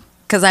presidency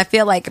because I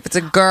feel like if it's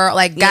a girl,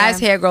 like guys'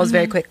 hair grows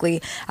very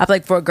quickly. I feel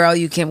like for a girl,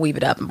 you can weave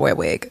it up and wear a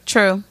wig.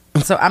 True.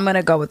 So I'm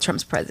gonna go with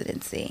Trump's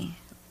presidency.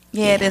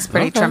 Yeah, it is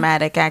pretty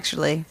traumatic,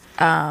 actually.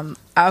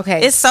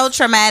 Okay, It's so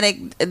traumatic,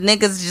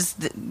 niggas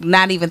just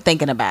not even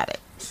thinking about it.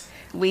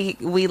 We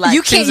like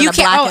You can't- choosing you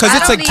to can't- block oh, it Because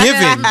it's a don't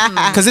even- given.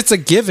 Because it's a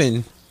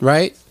given,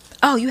 right?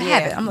 oh, you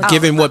have it. I'm like,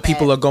 Given my what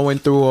people are going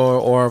through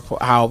or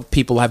how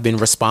people have been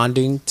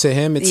responding to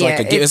him, it's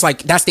Yeah, it's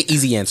like that's the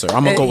easy answer.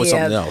 I'm gonna go with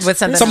something else. with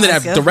something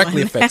that else.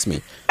 directly affects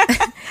me.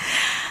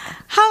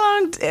 How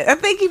long?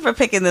 Thank you for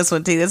picking this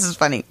one, T. This is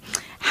funny.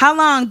 How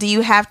long do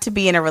you have to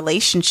be in a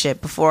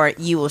relationship before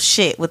you will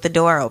shit with the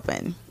door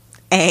open?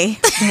 A,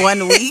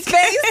 1 week.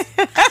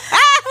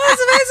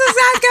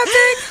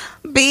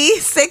 B,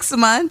 6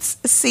 months.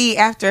 C,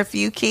 after a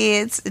few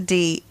kids.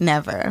 D,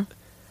 never.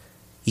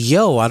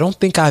 Yo, I don't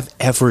think I've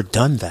ever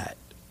done that.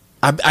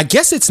 I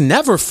guess it's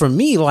never for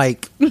me.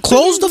 Like,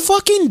 close the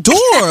fucking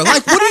door.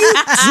 Like, what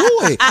are you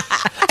doing?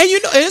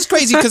 And it's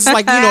crazy because,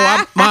 like,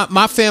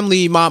 my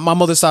family, my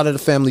mother's side of the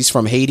family's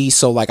from Haiti,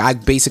 so like I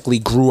basically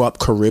grew up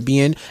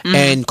Caribbean,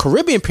 and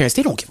Caribbean parents,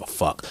 they don't give a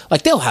fuck.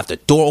 Like, they'll have the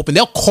door open,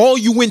 they'll call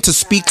you in to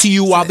speak to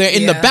you while they're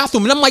in the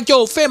bathroom, and I'm like,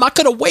 yo, fam, I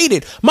could have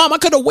waited, mom, I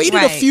could have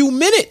waited a few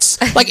minutes.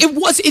 Like,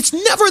 it's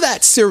never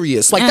that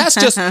serious. Like, that's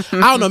just, I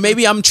don't know,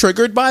 maybe I'm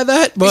triggered by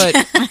that, but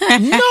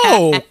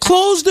no,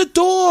 close the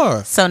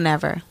door. So never.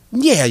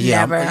 Yeah,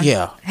 never.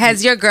 yeah.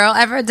 Has your girl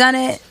ever done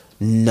it?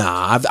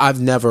 Nah, I've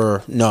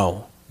never.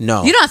 No. You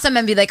know how some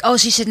men be like, oh,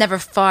 she should never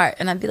fart,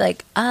 and I'd be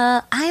like,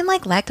 I am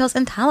like lactose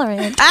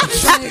intolerant. Like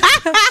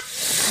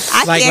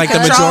the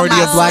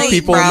majority of black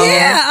people. Bro.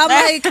 Yeah, I'm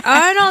like,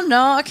 I don't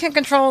know. I can't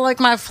control like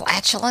my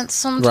flatulence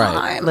sometimes.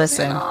 Right.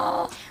 Listen. you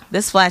know?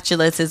 This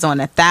flatulence is on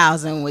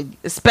 1,000,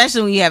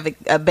 especially when you have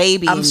a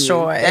baby. I'm in you.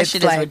 sure. That It's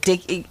shit like- is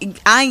ridiculous.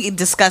 I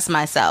disgust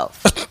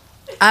myself.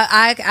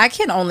 I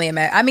can only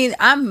imagine. I mean,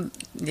 I'm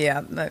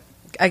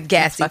a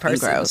gassy Fucking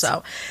person. gross.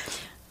 So,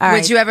 All would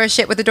right. you ever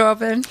shit with the door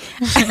open?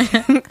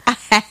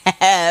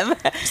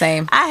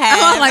 Same. I have.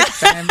 I'm like,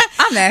 same.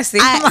 I'm nasty.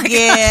 I'm like,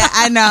 Yeah,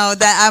 I know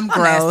that I'm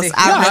gross.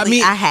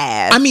 nasty. I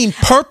have. I mean,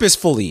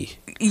 purposefully.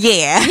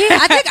 yeah. Yeah,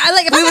 I think I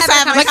like if We I'm was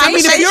having a having a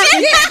conversation.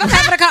 conversation. If I'm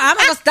having a conversation, I'm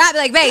gonna stop.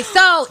 Like, babe,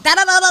 so da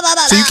da da da da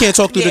da. So you can't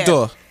talk through the Yeah.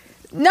 door.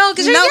 No,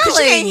 because you're No, yelling. because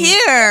you can't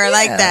hear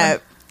like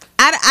that.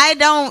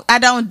 I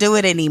don't do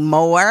it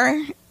anymore.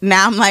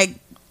 Now I'm like,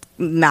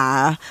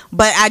 nah.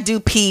 But I do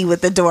pee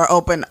with the door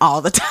open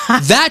all the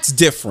time. That's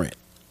different.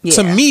 To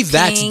Yeah. me,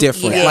 that's Peeing,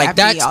 different. yeah, I Like pee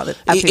that's all the-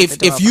 I pee with the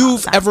door if open all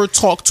you've the time. ever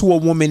talked to a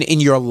woman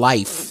in your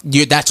life,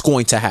 that's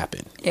going to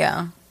happen.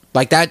 Yeah.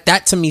 Like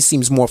that to me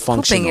seems more Pooping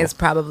functional. is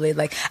probably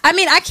like, I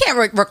mean, I can't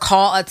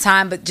recall a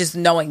time, but just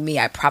knowing me,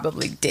 I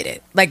probably did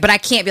it. Like, but I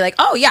can't be like,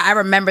 oh yeah, I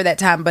remember that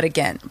time, but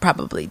again,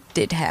 probably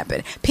did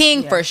happen.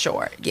 Peeing for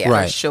sure. Yeah.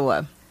 Right.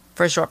 Sure.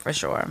 For sure.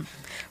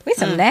 We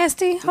some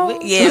nasty hoes.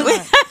 Yeah.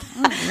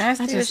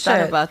 Nasty I as just thought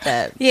shit. about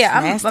that. Yeah,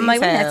 Nasty I'm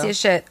like, we as hell. nasty as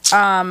shit.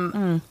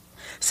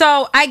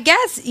 So I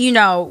guess,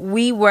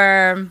 we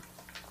were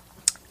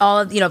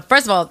all,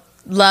 first of all,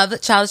 love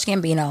Childish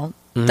Gambino,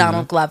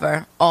 Donald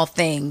Glover, all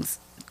things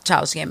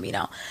Childish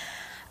Gambino.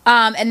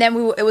 And then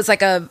it was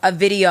like a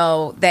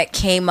video that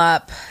came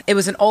up. It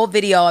was an old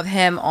video of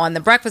him on the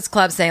Breakfast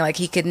Club saying like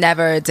he could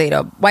never date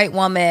a white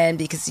woman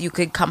because you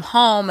could come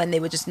home and they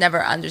would just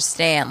never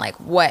understand like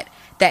what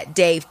that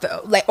day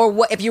felt like, or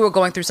what if you were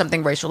going through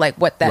something racial, like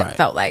what that Right.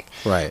 felt like.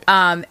 Right.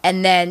 And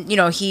then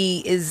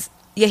he is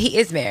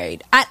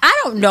married.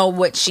 I don't know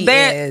what she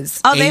is.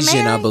 Oh, they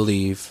Asian, I married?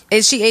 believe.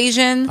 Is she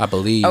Asian? I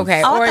believe.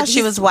 Okay. Oh, I or thought she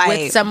he's was white.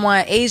 with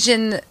someone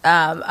Asian.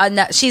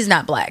 She's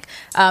not black.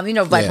 Black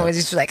Yeah. women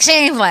just be like, she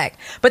ain't black.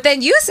 But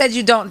then you said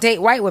you don't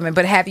date white women,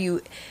 but have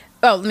you?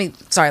 Oh, let me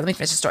finish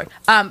the story.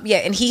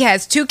 And he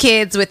has 2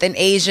 kids with an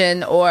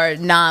Asian or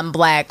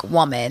non-black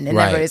woman, and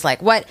Right. everybody's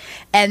like, what?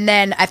 And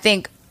then I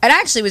think, and I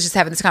actually was just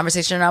having this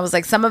conversation, and I was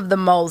like, some of the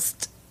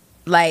most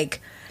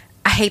like.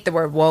 I hate the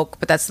word woke,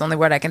 but that's the only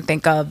word I can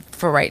think of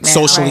for right now.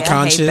 Socially Right, I hate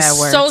conscious. that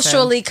word.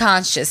 Socially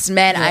conscious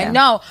men I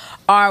know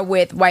are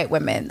with white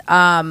women.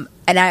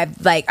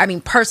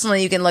 And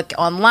personally, you can look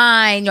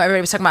online.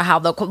 Everybody was talking about how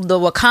the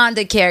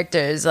Wakanda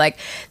characters, like,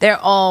 they're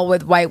all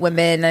with white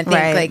women. I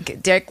think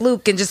like Derek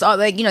Luke and just all,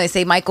 like, they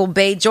say Michael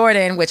B.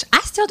 Jordan, which I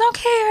still don't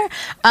care.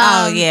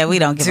 We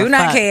don't give a fuck. Do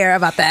not care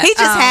about that. He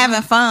just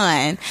having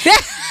fun.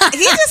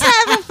 He just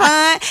having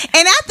fun,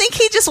 and I think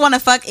he just want to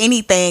fuck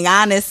anything.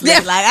 Honestly,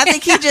 like, I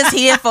think he just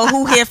here for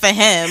who here for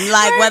him.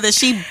 Like, whether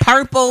she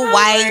purple,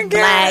 white,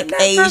 black,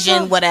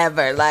 Asian,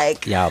 whatever.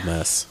 Like, y'all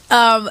mess.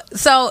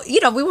 So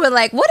we were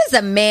like, what is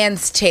a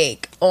man's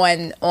take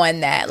on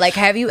that? Like,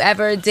 have you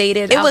ever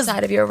dated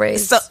outside of your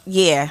race? So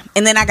yeah,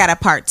 and then I got a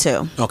part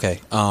 2.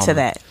 Okay, to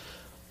that.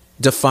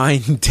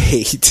 Define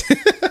date.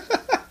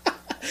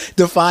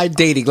 Define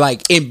dating,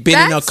 like in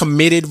a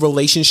committed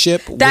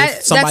relationship with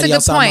somebody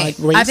else. That's a good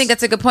point. I think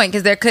that's a good point,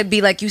 because there could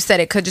be, like you said,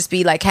 it could just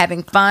be like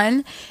having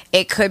fun.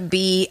 It could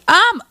be,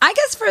 I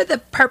guess for the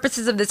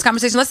purposes of this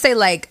conversation, let's say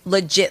like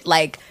legit,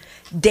 like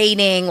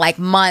dating, like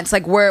months,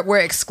 like we're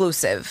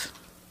exclusive.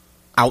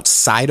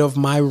 Outside of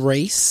my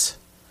race,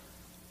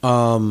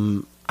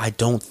 I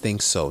don't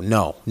think so.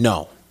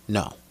 No.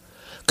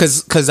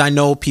 Because I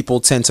know people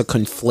tend to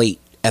conflate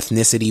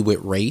ethnicity with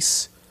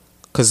race.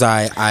 Because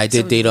I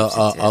did date a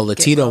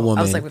Latina woman,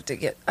 I was like, we have to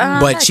get,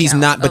 but she's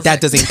not. But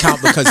that doesn't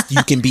count, because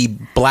you can be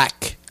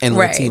black and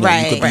Latino.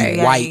 You can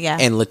be white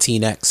and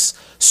Latinx.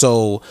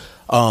 So,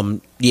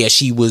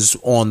 she was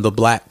on the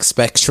black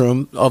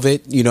spectrum of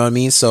it. You know what I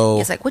mean? So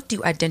it's like, what do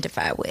you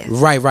identify with?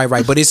 Right.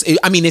 But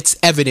it's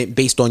evident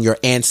based on your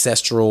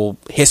ancestral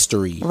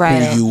history,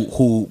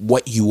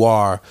 what you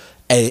are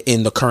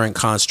in the current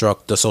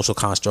construct, the social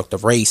construct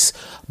of race.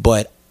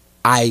 But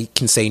I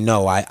can say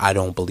no. I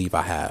don't believe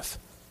I have.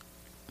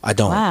 I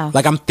don't. Wow.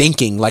 Like, I'm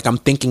thinking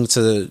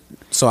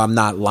so I'm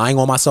not lying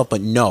on myself, but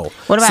no.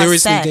 What about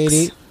seriously sex?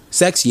 Dating?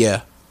 Sex,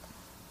 yeah.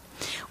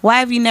 Why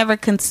have you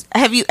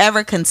have you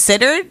ever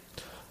considered,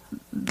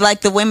 like,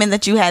 the women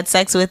that you had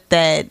sex with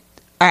that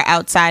are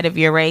outside of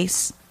your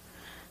race?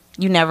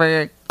 You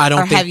never, I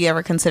don't think have you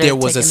ever considered there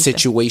was a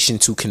situation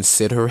to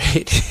consider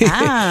it.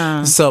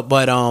 So,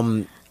 but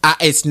I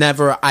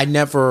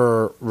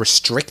never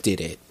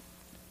restricted it,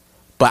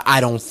 but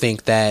I don't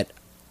think that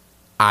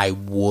I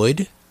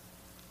would.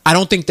 I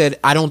don't think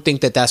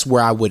that that's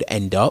where I would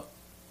end up,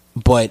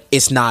 but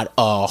it's not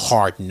a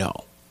hard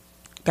no.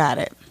 Got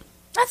it.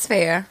 That's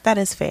fair. That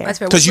is fair.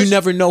 Because you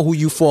never know who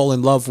you fall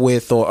in love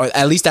with, or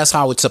at least that's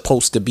how it's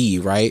supposed to be,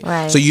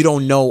 right? So you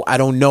don't know. I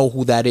don't know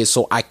who that is,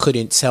 so I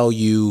couldn't tell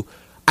you.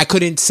 I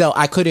couldn't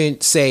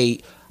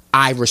say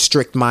I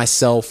restrict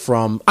myself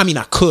from. I mean,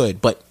 I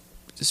could, but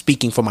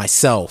speaking for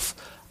myself,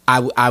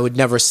 I would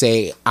never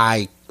say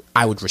I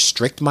would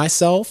restrict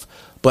myself,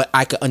 but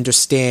I could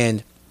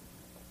understand.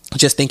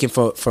 Just thinking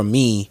for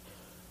me,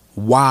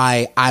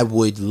 why I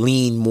would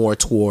lean more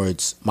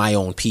towards my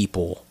own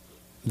people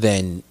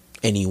than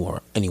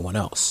anyone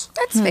else.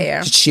 That's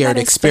fair. Shared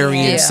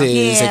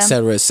experiences, et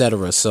cetera.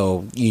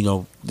 So,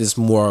 there's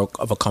more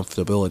of a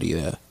comfortability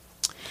there.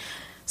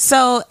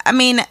 So, I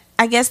mean,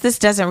 I guess this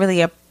doesn't really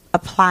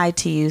apply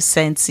to you,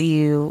 since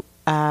you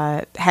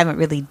haven't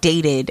really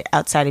dated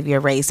outside of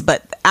your race.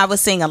 But I was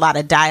seeing a lot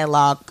of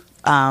dialogue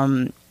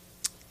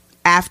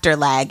after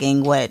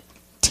lagging what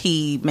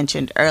T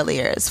mentioned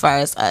earlier, as far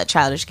as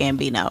Childish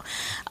Gambino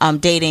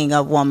dating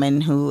a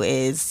woman who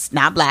is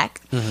not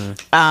black.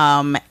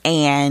 Mm-hmm.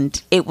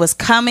 And it was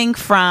coming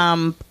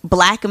from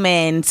black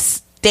men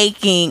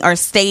stating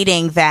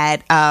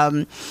that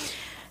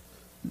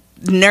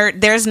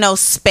there's no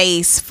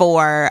space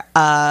for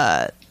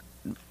a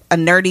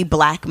nerdy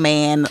black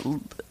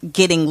man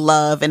getting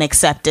love and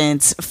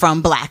acceptance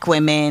from black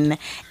women,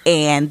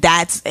 and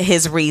that's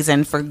his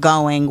reason for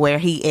going where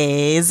he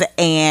is,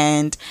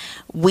 and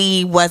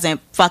we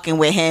wasn't fucking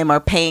with him or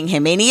paying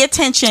him any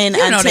attention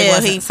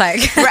until he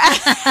like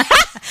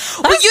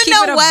well, you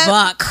know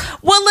what?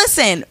 Well,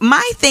 listen,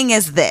 my thing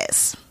is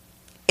this: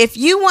 if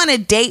you want to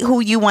date who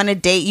you want to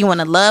date, you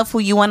want to love who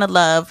you want to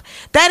love,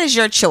 that is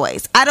your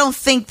choice. I don't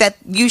think that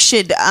you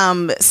should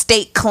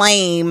state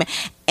claim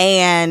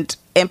and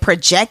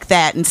project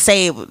that and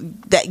say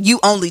that you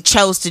only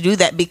chose to do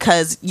that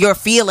because your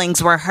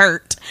feelings were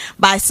hurt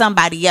by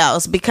somebody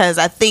else, because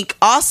I think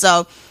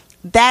also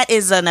that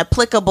is an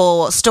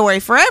applicable story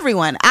for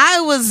everyone.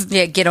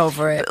 Get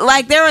over it.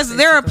 Like, there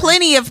are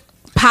plenty of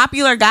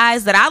popular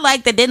guys that I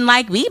like that didn't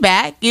like me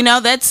back.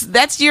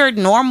 That's your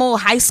normal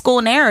high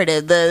school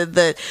narrative.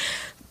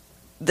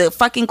 The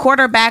fucking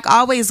quarterback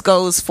always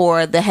goes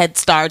for the head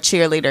star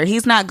cheerleader.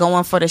 He's not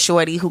going for the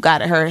shorty who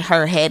got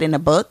her head in a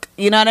book.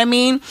 You know what I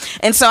mean?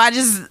 And so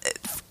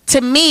to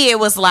me, it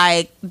was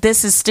like,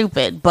 this is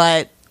stupid.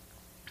 But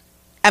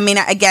I mean,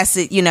 I guess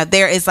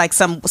there is like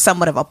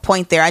somewhat of a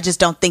point there. I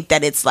just don't think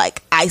that it's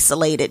like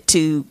isolated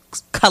to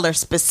color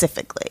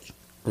specifically.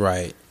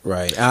 Right.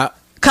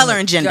 Color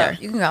and gender.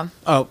 You can go.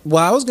 Oh,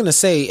 well, I was gonna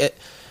say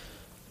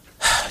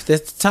the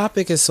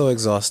topic is so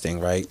exhausting,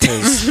 right?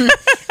 'Cause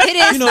It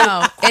is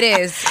though. It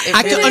is.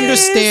 I can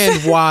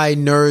understand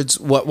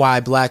why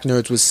black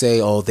nerds would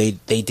say, "Oh, they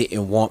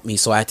didn't want me,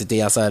 so I had to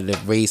date outside of the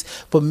race."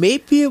 But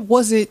maybe it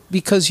wasn't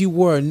because you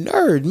were a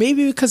nerd.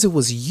 Maybe because it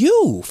was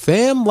you,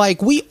 fam.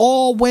 Like, we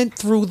all went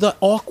through the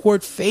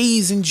awkward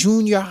phase in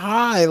junior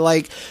high.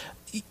 Like,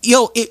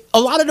 yo, a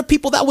lot of the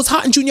people that was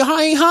hot in junior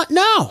high ain't hot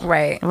now.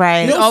 Right.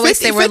 Right. You know, Always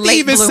 50, they were 50 late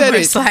even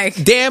bloomers, said it.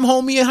 like- Damn,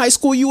 homie, in high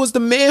school, you was the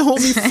man,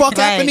 homie. Fuck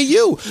happened to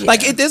you? Yeah.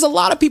 Like, there's a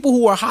lot of people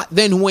who are hot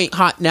then who ain't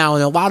hot now,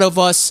 and a lot of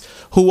us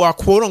who are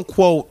quote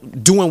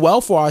unquote doing well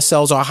for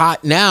ourselves are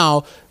hot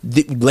now.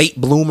 The late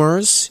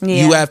bloomers.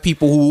 Yeah. You have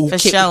people who For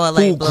sure, a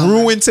late grew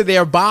bloomer. into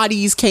their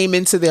bodies, came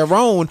into their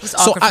own. It was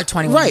awkward for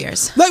 21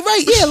 years. Like,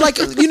 right, yeah, like,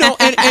 you know,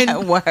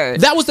 and Word.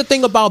 that was the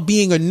thing about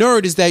being a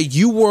nerd, is that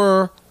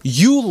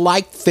you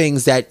liked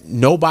things that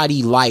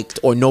nobody liked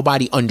or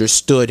nobody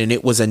understood, and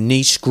it was a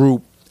niche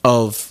group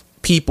of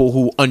people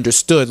who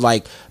understood.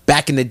 Like,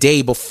 back in the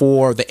day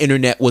before the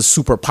internet was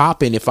super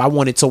popping, if I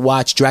wanted to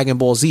watch Dragon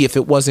Ball Z, if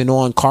it wasn't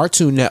on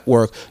Cartoon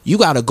Network, you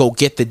gotta go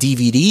get the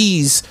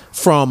DVDs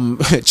from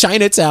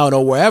Chinatown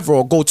or wherever,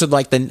 or go to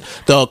like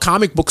the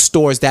comic book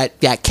stores that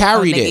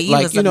carried nigga, it. you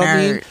Like, was you a know what I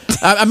mean?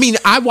 I mean,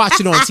 I watched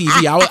it on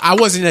TV. I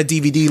wasn't at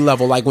DVD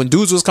level. Like, when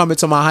dudes was coming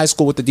to my high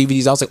school with the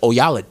DVDs, I was like, oh,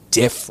 y'all are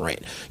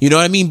different. You know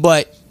what I mean?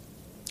 But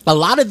a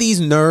lot of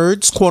these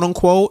nerds, quote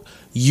unquote,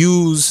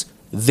 use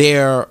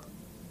their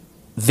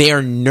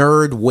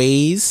nerd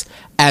ways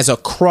as a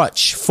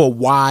crutch for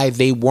why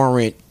they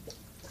weren't,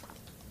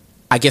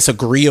 I guess,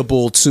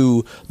 agreeable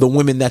to the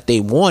women that they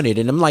wanted.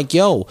 And I'm like,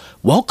 yo,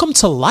 welcome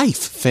to life,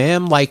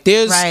 fam. Like,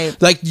 there's Right.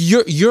 like,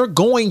 you're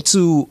going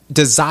to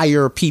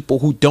desire people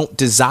who don't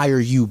desire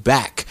you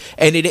back,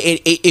 and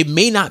it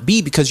may not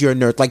be because you're a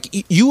nerd. Like,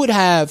 you would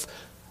have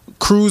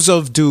crews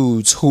of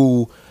dudes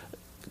who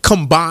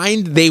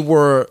combined they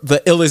were the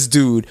illest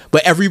dude,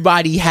 but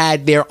everybody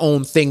had their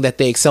own thing that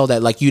they excelled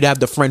at. Like, you'd have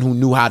the friend who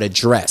knew how to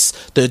dress,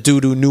 the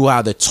dude who knew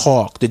how to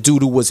talk, the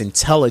dude who was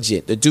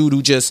intelligent, the dude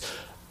who just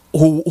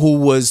who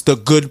was the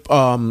good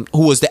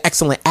who was the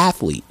excellent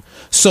athlete.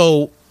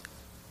 So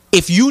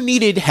if you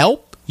needed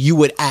help, you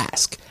would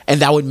ask,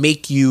 and that would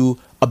make you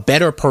a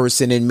better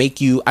person and make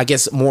you, I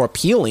guess, more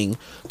appealing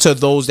to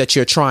those that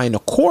you're trying to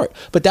court.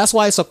 But that's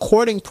why it's a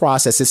courting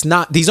process. It's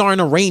not, these aren't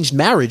arranged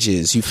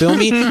marriages. You feel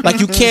me? Like,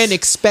 you can't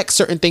expect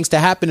certain things to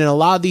happen. And a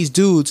lot of these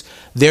dudes,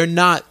 they're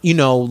not, you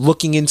know,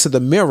 looking into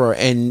the mirror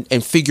and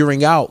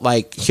figuring out,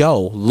 like,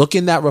 yo, look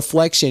in that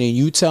reflection and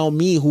you tell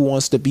me who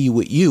wants to be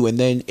with you. And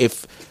then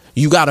if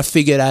you got to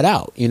figure that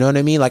out, you know what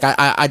I mean? Like,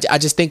 I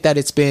just think that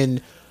it's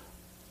been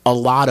a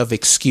lot of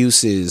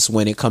excuses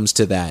when it comes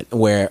to that,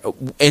 where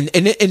and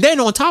then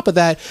on top of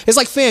that, it's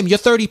like, fam, you're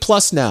 30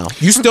 plus now,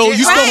 you still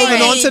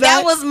holding on to that.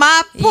 That was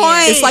my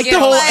point. It's like You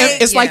know,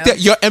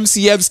 your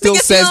MCM still Niggas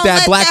says don't that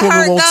let black that women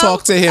hurt won't go.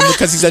 talk to him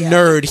because he's a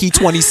nerd. He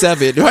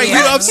 27, right? You know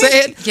what I'm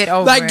saying? Get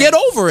over like, it. get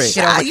over it.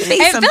 Get over it. You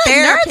need And some I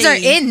feel like therapy. nerds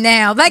are in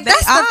now. Like,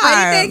 that's the are.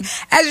 funny thing.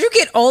 As you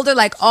get older,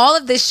 like, all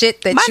of this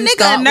shit that My you nigga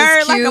thought a nerd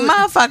was cute, like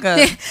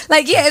a motherfucker.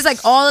 like, yeah, it's like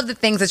all of the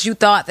things that you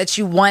thought that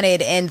you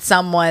wanted in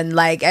someone.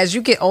 Like, as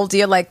you get older,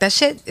 you're like, that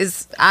shit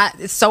is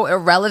it's so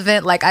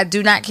irrelevant. Like, I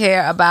do not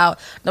care about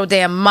no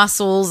damn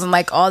muscles and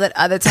like all that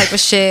other type of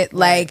shit.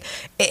 Like,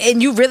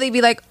 and you really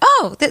be like,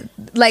 oh,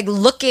 like,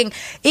 looking,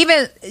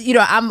 even, you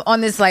know, I'm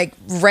on this like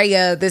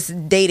Raya, this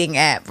dating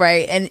app,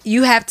 right? And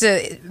you have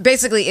to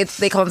basically,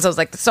 they call themselves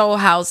like the Soul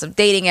House of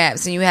dating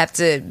apps, and you have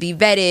to be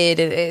vetted,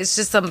 and it's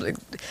just some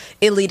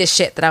elitist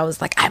shit that I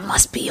was like, I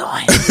must be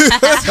on.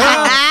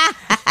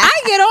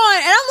 I get on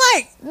and I'm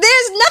like,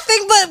 there's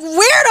nothing but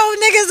weirdo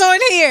niggas on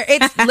here.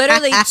 It's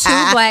literally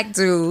two black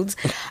dudes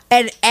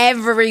and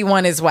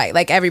everyone is white.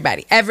 Like,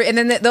 everybody. And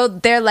then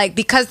they're like,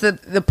 because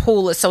the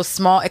pool is so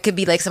small, it could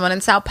be like someone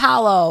in Sao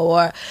Paulo,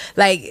 or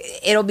like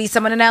it'll be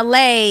someone in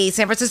LA,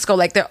 San Francisco.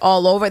 Like, they're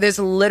all over. There's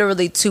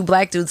literally two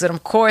black dudes. And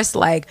of course,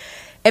 like,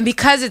 and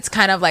because it's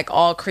kind of like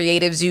all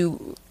creatives,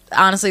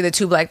 honestly, the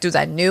two black dudes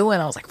I knew,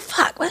 and I was like,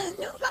 fuck, I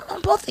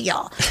want both of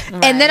y'all.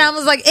 Right. And then I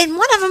was like, and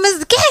one of them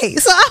is gay.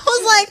 So I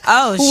was like,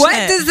 oh, what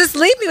shit. does this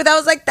leave me with? I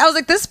was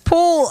like, this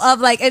pool of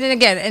like, and then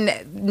again,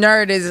 and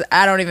nerd is,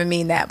 I don't even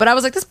mean that, but I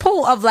was like, this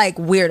pool of like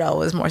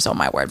weirdo is more so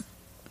my word.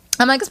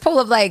 I'm like, this pool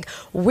of like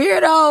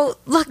weirdo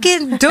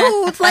looking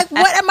dudes. Like,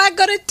 what am I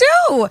gonna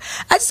do?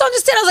 I just don't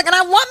understand. I was like, and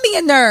I want me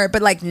a nerd,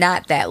 but like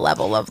not that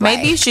level of like,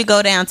 maybe you should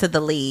go down to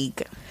the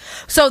league.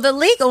 So the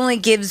league only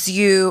gives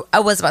you, I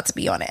was about to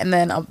be on it, and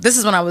then this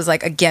is when I was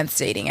like against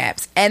dating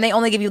apps, and they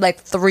only give you like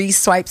 3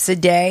 swipes a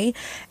day,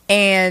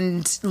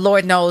 and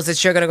Lord knows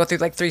that you're gonna go through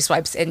like 3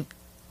 swipes in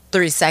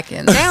 3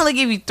 seconds. They only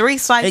give you 3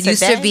 swipes It a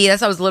used day? to be,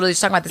 that's what I was literally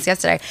just talking about this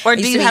yesterday. Or It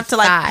do used you to have be to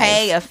like 5.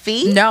 pay a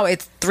fee? No,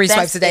 it's 3 That's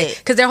swipes a day. it.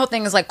 Because their whole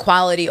thing is like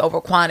quality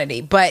over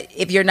quantity. But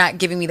if you're not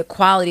giving me the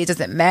quality, it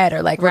doesn't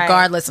matter. Like, Right.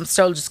 regardless, I'm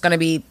still just going to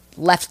be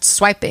left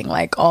swiping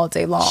like all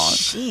day long.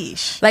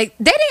 Sheesh. Like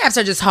dating apps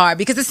are just hard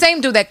because the same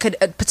dude that could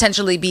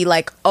potentially be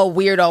like a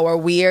weirdo or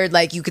weird,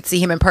 like you could see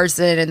him in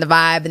person and the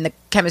vibe and the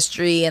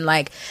chemistry and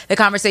like the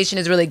conversation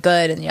is really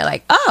good and you're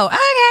like, oh,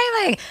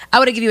 okay, like I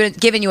would have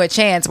given you a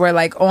chance. Where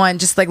like on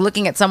just like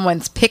looking at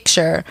someone's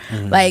picture,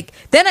 like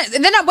then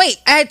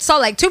I saw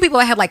like 2 people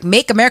that had like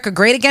 "Make America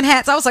Great Again"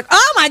 hats. I was like,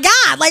 oh my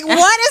god, like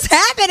what is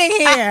happening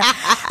here?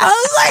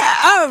 I was like,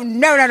 oh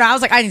no. I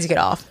was like, I need to get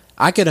off.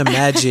 I could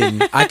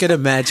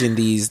imagine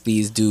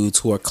these dudes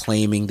who are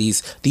claiming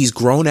these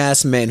grown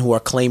ass men who are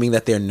claiming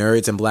that they're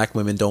nerds and black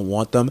women don't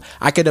want them.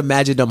 I could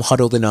imagine them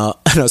huddled in a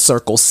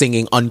circle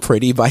singing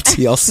 "Unpretty" by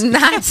TLC.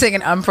 Not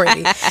singing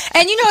 "Unpretty," and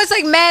it's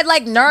like mad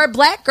like nerd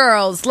black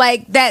girls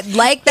like that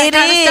kind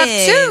of stuff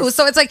too.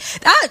 So it's like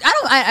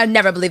I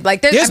never believe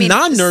like there's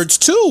non-nerds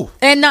too,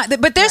 and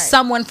but there's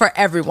someone for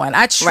everyone.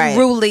 I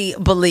truly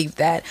believe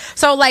that.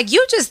 So like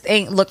you just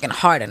ain't looking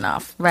hard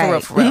enough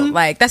for real.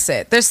 Like that's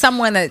it. There's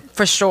someone that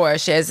for sure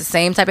shares the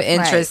same type of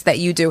interest that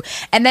you do,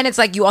 and then it's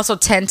like you also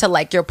tend to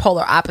like your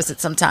polar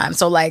opposite sometimes.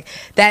 So like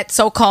that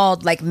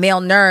so-called like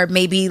male nerd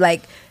maybe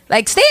like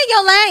stay in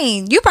your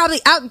lane. You probably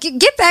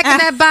get back in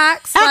that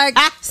box. Like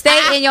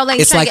stay in your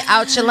lane. It's like get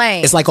out your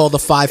lane. It's like all the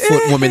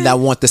 5-foot women that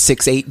want the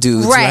 6'8"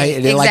 dudes, right?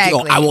 And they're like, yo,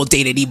 I won't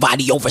date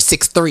anybody over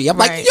 6'3". I'm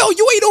like, yo,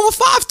 you ain't over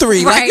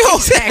 5'3". Right, like, yo,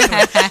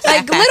 exactly.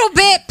 Like a little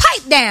bit,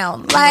 pipe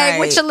down, like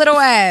with your little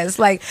ass.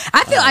 Like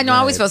I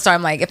always feel sorry.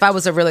 I'm like, if I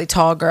was a really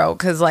tall girl,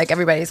 because like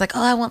everybody's like,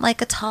 oh, I want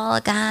like a tall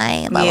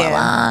guy, blah blah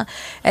blah,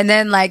 and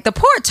then like the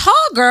poor tall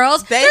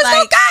girls, there's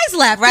no guys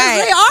left.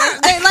 Right?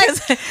 They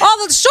like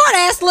all the short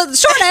ass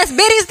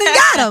biddies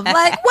that got them.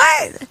 Like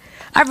what?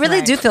 I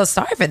really do feel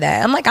sorry for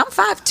that. I'm like, I'm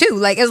 5'2".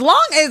 Like as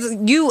long as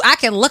I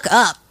can look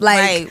up.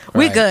 Like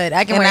we good.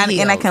 I can wear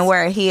heels. And I can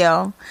wear a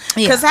heel.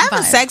 Because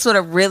having sex with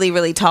a really,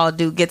 really tall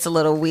dude gets a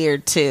little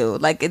weird too.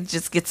 Like it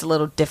just gets a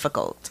little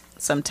difficult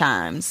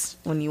sometimes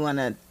when you want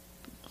to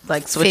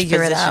like switch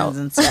positions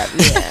and stuff.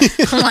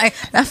 Yeah. I'm like,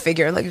 I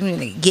figure like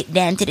get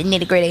down to the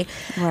nitty gritty.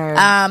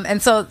 And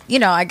so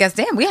I guess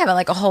we having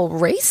like a whole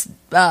race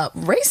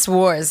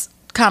wars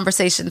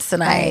conversations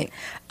tonight.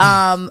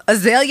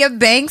 Azalea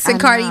Banks and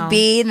Cardi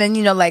B, and then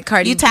like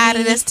Cardi. You tired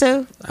of this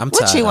too?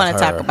 What you want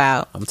to talk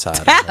about? I'm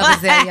tired of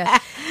Azalea.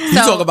 You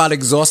talk about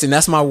exhausting.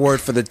 That's my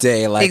word for the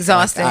day. Like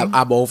exhausting.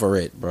 I'm over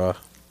it, bro.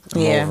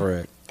 I'm over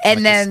it.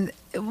 And then,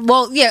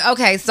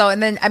 okay. So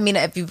and then, I mean,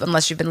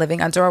 unless you've been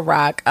living under a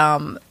rock,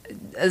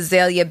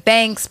 Azalea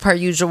Banks, per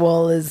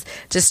usual, is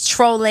just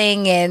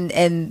trolling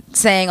and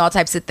saying all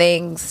types of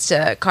things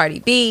to Cardi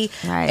B.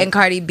 Right. And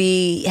Cardi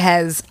B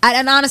has,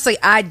 and honestly,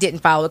 I didn't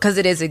follow it because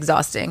it is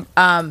exhausting.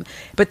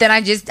 But then I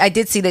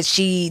did see that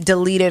she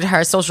deleted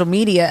her social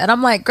media, and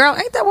I'm like, girl,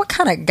 ain't that what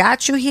kind of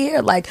got you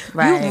here? Like,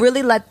 you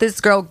really let this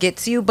girl get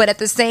to you, but at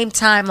the same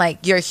time,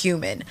 like, you're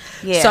human.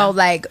 Yeah. So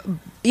like,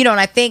 and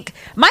I think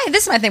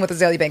this is my thing with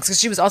Azalea Banks, because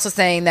she was also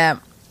saying that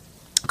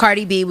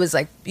Cardi B was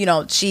like,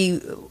 she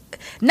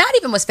not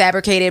even was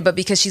fabricated, but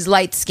because she's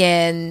light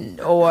skinned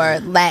or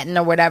Latin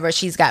or whatever,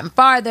 she's gotten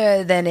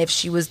farther than if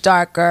she was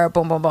darker.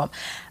 Boom, boom, boom.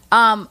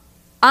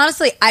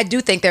 Honestly, I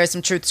do think there is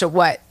some truth to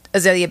what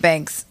Azalea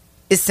Banks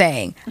is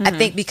saying. Mm-hmm. I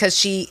think because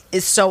she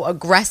is so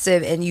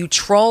aggressive and you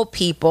troll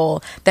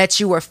people that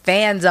you were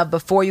fans of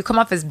before, you come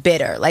off as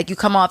bitter. Like you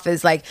come off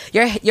as like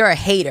you're a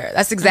hater.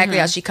 That's exactly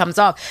how she comes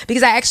off.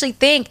 Because I actually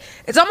think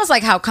it's almost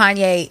like how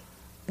Kanye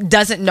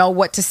doesn't know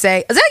what to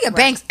say. Azalea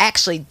Banks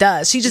actually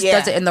does. She just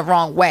does it in the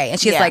wrong way. And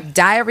she has like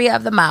diarrhea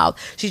of the mouth.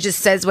 She just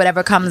says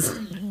whatever comes.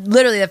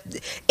 Literally,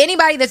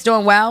 anybody that's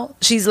doing well,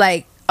 she's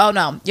like, oh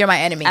no, you're my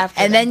enemy.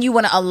 And then you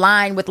want to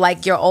align with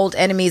like your old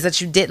enemies that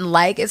you didn't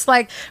like. It's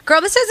like,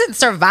 girl, this isn't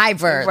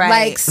Survivor.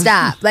 Like,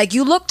 stop. Like,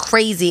 you look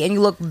crazy and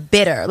you look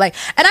bitter. Like,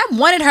 and I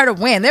wanted her to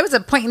win. There was a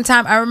point in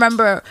time, I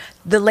remember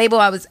the label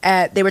I was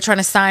at, they were trying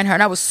to sign her,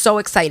 and I was so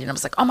excited. I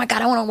was like, oh my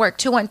God, I want to work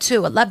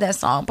 212. I love that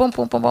song. Boom,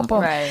 boom, boom, boom,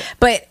 boom. Right.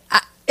 But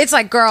it's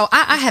like, girl,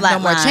 I have no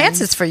more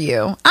chances for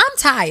you. I'm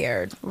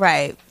tired.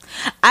 Right.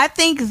 I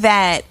think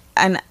that,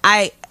 and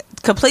I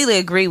completely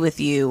agree with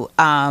you.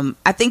 I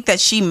think that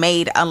she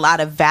made a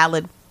lot of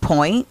valid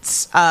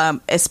points,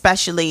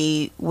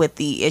 especially with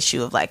the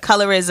issue of like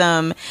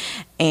colorism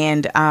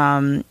and,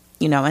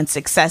 and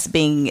success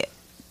being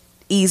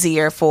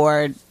easier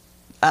for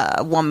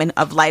a woman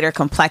of lighter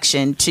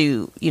complexion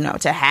to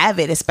have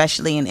it,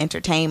 especially in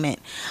entertainment.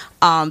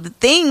 The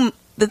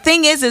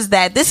thing is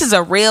that this is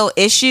a real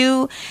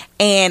issue,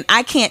 and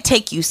I can't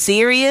take you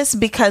serious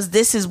because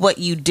this is what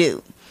you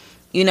do.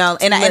 And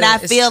I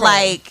feel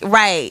like,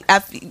 I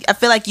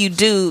feel like you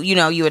do,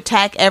 you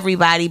attack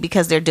everybody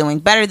because they're doing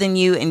better than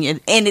you, and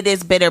it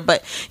is bitter,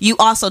 but you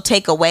also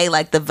take away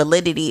like the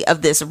validity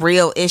of this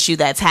real issue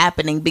that's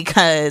happening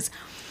because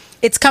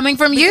it's coming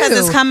from you. Because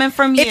it's coming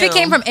from you. If it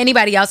came from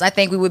anybody else, I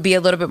think we would be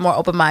a little bit more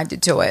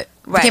open-minded to it.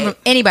 If it came from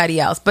anybody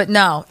else. But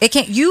no, it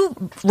can't. You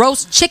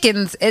roast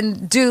chickens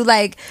and do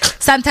like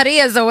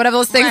santerias or whatever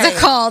those things are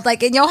called,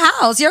 like in your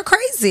house. You're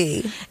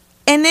crazy.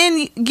 And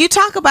then you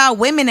talk about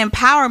women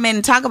empowerment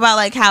and talk about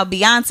like how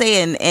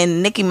Beyonce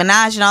and Nicki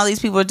Minaj and all these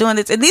people are doing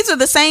this. And these are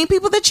the same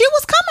people that you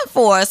was coming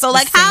for. So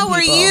like, how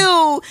are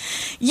you?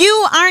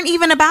 You aren't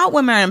even about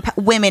women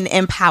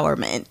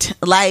empowerment.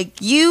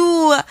 Like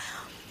you.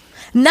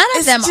 None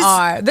of them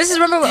are. This is,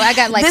 remember I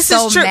got like, this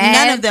so is true.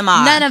 Mad. None of them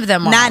are. None of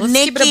them are. Not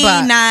Nicki,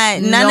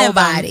 not none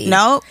nobody. Of them.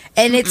 Nope.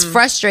 And it's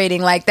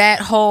frustrating. Like that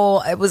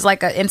whole, it was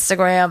like an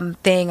Instagram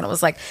thing, and it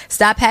was like,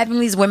 stop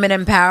having these women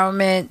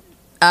empowerment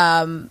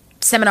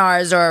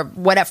seminars or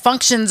whatever,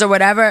 functions or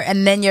whatever,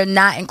 and then you're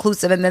not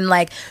inclusive, and then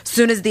like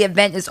soon as the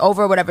event is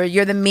over or whatever,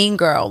 you're the mean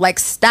girl. Like,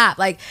 stop.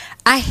 Like,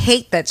 I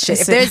hate that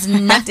shit. If there's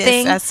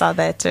nothing I saw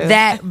that too,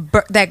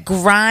 that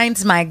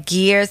grinds my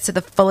gears to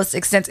the fullest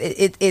extent,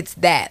 it's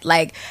that.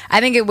 Like, I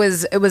think it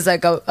was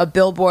like a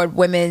Billboard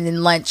Women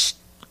in Lunch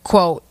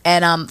quote,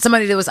 and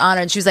somebody that was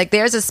honored, and she was like,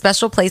 there's a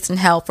special place in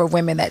hell for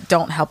women that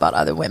don't help out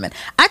other women.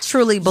 I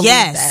truly believe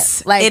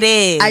that. Like, it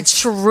is. I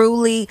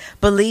truly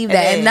believe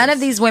that. And none of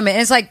these women,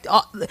 it's like,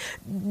 Cardi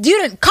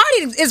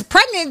is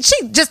pregnant,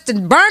 she just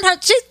burned her,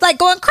 she's like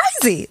going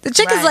crazy. The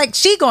chick is like,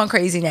 she going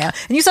crazy now.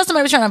 And you saw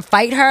somebody was trying to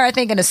fight her, I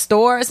think in a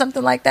store or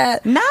something like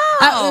that. No.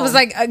 It was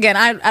like, again,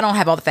 I don't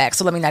have all the facts,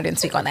 so let me not even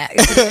speak on that.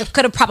 It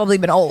could have probably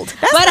been old.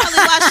 That's probably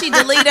why she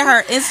deleted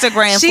her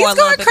Instagram She's for a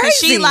little bit.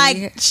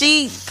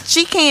 crazy.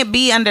 She can't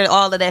be under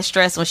all of that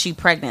stress when she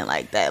pregnant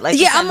like that. Like,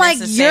 yeah, I'm like,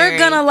 you're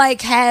gonna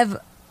like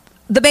have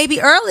the baby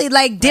early,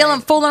 like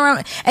dealing fooling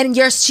around, and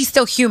she's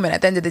still human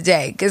at the end of the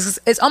day. Because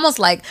it's almost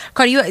like,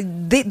 Cardi,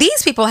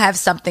 these people have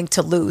something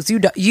to lose.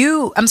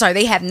 I'm sorry,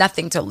 they have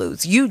nothing to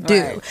lose. You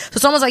do. Right. So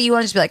it's almost like you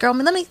want to just be like, girl,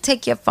 let me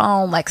take your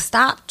phone. Like,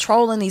 stop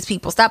trolling these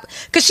people. Stop,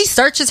 because she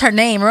searches her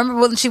name. Remember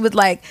when she would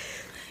like.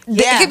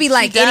 Yeah, it could be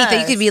like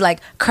anything. It could be like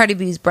Cardi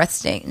B's breath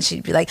stink, and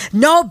she'd be like,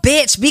 "No,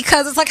 bitch,"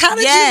 because it's like, how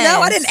did you know?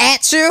 I didn't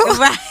at you.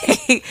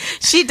 Right?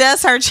 She does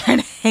search her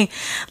name.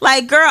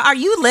 Like, girl, are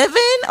you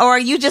living or are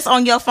you just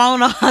on your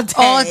phone all day?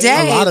 All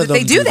day. A lot of them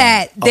they do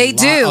that. They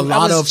do. A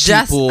lot of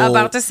just people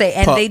about to say,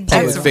 and they do.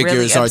 Public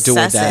figures are doing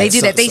that. They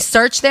do that. They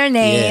search their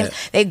name. Yeah.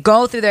 They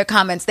go through their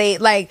comments. They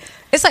like.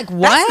 It's like,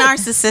 what?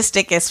 That's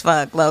narcissistic as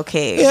fuck, low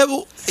key. Yeah,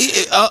 well,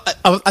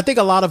 I think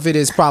a lot of it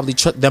is probably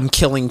them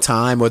killing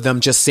time, or them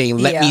just saying,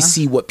 "Let me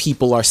see what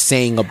people are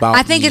saying about me."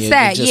 I think it's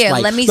that. Yeah,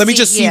 like, let me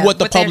just see what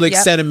the public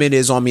sentiment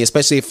is on me,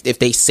 especially if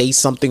they say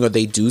something or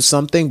they do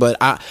something. But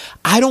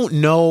I don't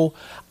know.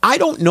 I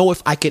don't know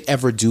if I could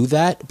ever do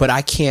that, but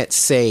I can't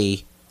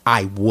say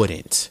I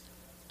wouldn't.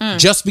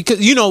 Just because,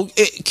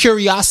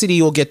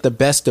 curiosity will get the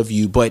best of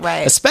you, but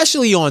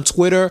especially on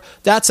Twitter,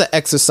 that's an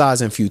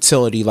exercise in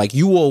futility. Like,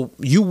 you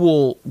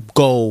will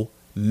go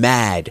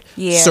mad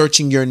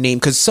searching your name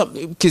because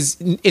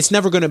it's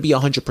never going to be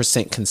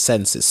 100%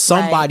 consensus.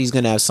 Somebody's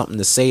going to have something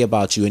to say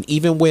about you. And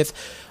even with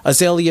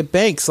Azealia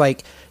Banks,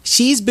 like,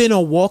 she's been a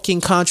walking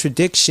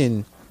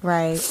contradiction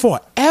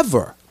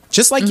forever.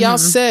 Just like y'all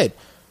said,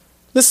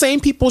 the same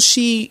people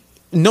she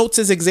notes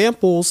as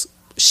examples,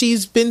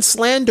 she's been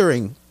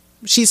slandering.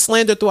 She's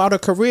slandered throughout her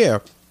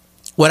career.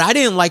 What I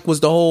didn't like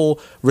was the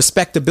whole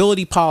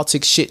respectability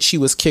politics shit she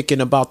was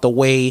kicking about the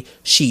way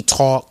she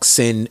talks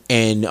and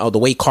the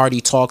way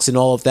Cardi talks and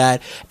all of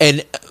that.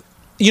 And,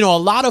 a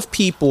lot of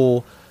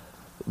people,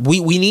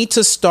 we need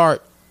to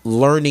start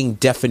learning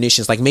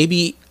definitions. Like,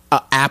 maybe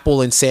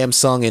Apple and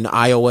Samsung and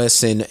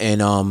iOS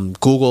and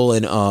Google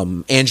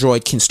and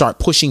Android can start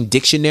pushing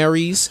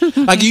dictionaries.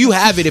 Like, you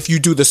have it if you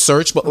do the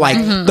search, but like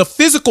the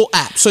physical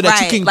app, so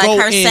that you can like go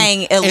her in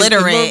saying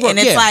illiterate, and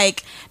it's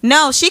like,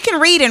 no, she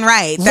can read and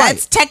write.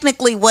 That's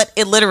technically what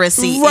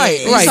illiteracy is.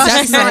 Right.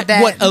 That's not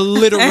what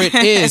illiterate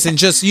is. And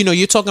just,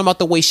 you're talking about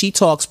the way she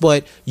talks,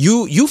 but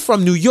you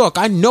from New York.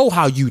 I know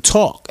how you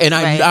talk, and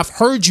I've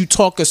heard you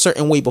talk a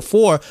certain way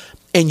before,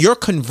 and you're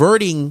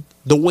converting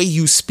the way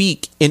you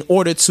speak in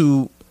order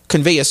to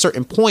convey a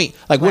certain point.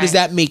 Like, what does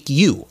that make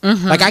you?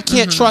 Like, I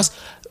can't trust.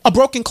 A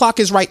broken clock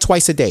is right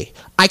twice a day.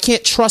 I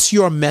can't trust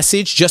your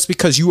message just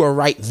because you are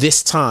right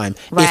this time.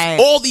 If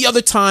all the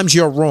other times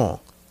you're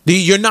wrong,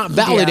 you're not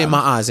valid in my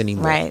eyes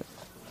anymore. Right.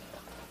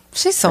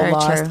 She's so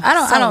lost. I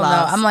don't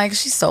know. I'm like,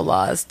 she's so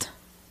lost.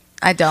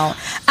 I don't.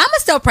 I'm gonna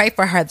still pray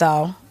for her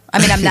though. I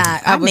mean, I'm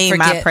not. I would forget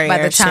my prayer. By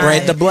the time.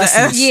 Spread the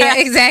blessings. Yeah,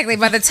 exactly.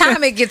 By the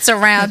time it gets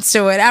around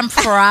to it, I'm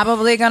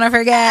probably gonna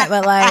forget.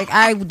 But like,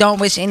 I don't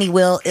wish any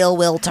ill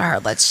will to her.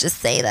 Let's just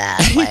say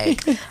that.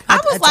 Like, I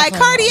was like,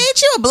 Cardi,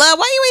 ain't you a blood?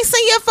 Why you ain't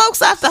send your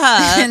folks after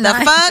her? The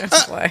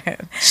fuck?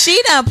 She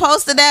done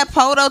posted that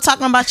photo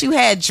talking about you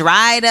had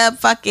dried up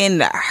fucking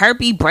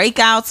herpes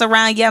breakouts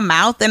around your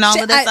mouth and all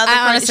of this other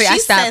honestly, She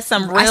said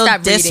some real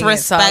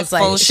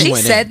disrespectful shit. She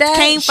said that?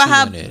 Came for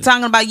her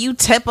talking about you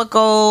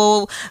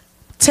typical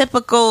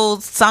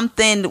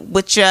something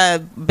with your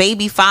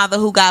baby father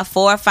who got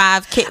 4 or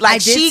 5 kids. Like, I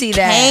did see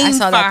that. I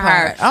saw that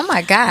part. Oh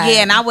my god.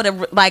 Yeah, and I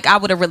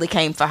would have really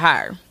came for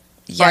her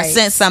or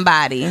sent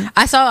somebody.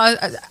 I saw.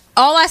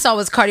 all I saw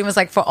was Cardi was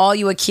like, for all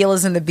you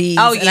Achilles and the bees.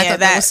 Oh, and I yeah, thought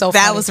that was so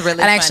that funny. was really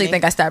And I actually funny.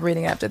 think I stopped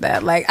reading after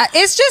that. Like,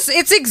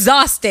 it's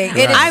exhausting.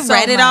 It is I so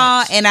read it much.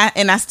 all,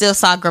 and I still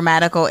saw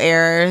grammatical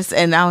errors,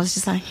 and I was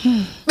just like,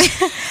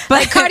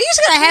 But Cardi, you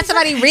should have had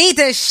somebody read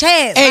this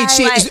shit. Hey,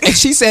 Like,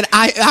 she said,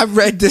 I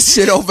read this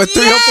shit over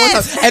 3 or 4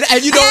 times.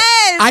 And you know,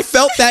 Yes. I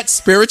felt that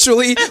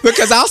spiritually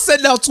because I'll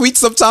send out tweets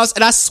sometimes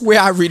and I swear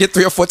I read it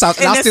 3 or 4 times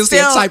and And I'll it's still see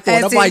a still- typo.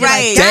 And I'm like,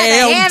 right.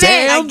 damn, God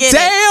damn I get it.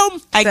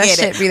 damn. I That get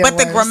shit be it. the But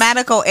the worst.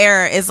 grammatical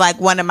error is like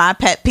one of my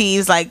pet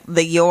peeves, like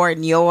the your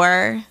and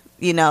your.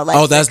 You know, like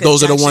Oh,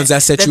 those are the ones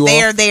that set the you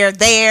off? there.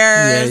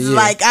 Yeah, yeah.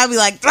 Like I'll be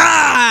like,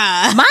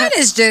 ah. mine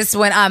is just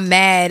when I'm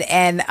mad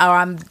or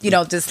I'm,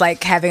 just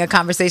like having a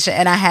conversation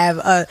and I have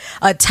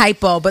a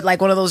typo, but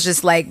like one of those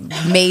just like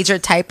major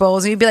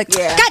typos, and you'd be like,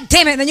 Yeah. God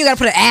damn it! And then you got to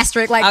put an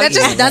asterisk. Like that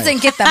just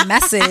doesn't get the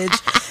message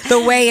the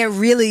way it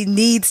really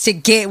needs to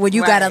get. When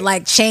you got to Right.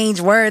 like change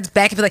words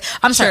back and be like,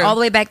 I'm sorry, True. all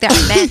the way back there.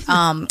 I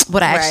meant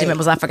what I actually Right. meant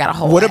was I forgot a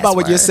whole. What ass about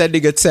when you're word.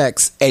 sending a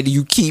text and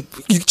you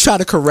try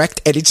to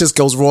correct and it just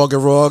goes wrong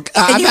and wrong?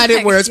 I've you had it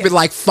like- where it's been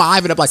like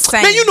 5 and I'm like,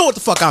 Same. man, you know what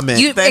the fuck I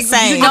meant. You, The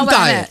same. you know I'm what I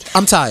tired. meant.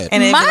 I'm tired.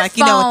 And then My be like,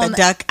 you know what phone- the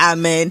duck I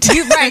meant.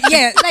 You right,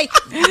 yeah. Like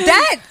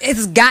that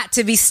has got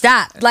to be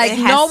stopped. Like It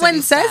has no to one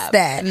be says stopped.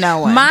 that. No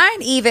one.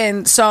 Mine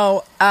even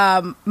so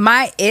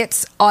my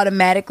it's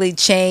automatically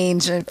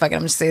changed. Fuck it,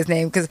 I'm just say his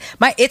name because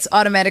my it's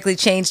automatically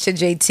changed to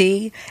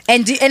JT.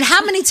 And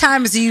how many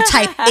times do you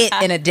type it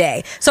in a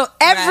day? So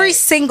every Right.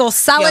 single that's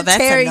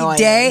solitary annoying.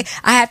 day,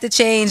 I have to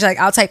change. Like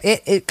I'll type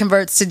it. It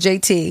converts to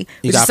JT,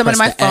 which gotta is someone in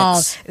my press the phone.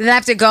 X. Then I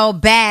have to go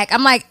back.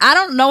 I'm like, I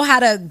don't know how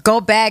to go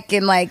back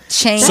and like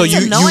change. So That's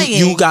you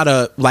annoying.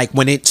 gotta, like,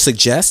 when it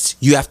suggests,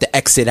 you have to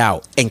exit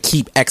out and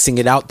keep Xing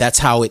it out. That's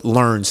how it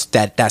learns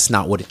that that's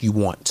not what you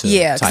want to.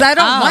 Yeah, because type. I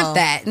don't Oh. want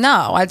that.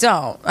 No, I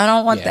don't. I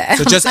don't want Yeah. that.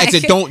 So just Like-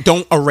 exit.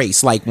 Don't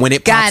erase. Like when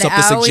it Got pops it. up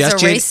the I always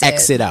suggestion, erase it.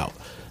 exit out.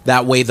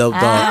 That way the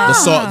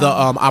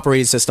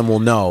operating system will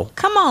know.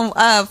 Come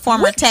on,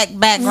 former tech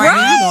background.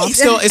 Right.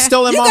 It's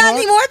still in You my got heart.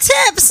 any more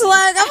tips?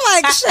 Like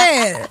I'm like,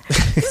 shit,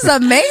 this is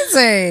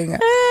amazing.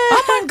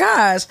 Oh my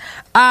gosh.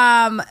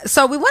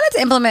 So we wanted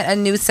to implement a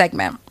new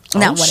segment.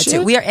 Not wanted to.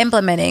 shit. We are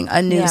implementing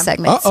a new Yeah.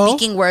 segment, Uh-oh.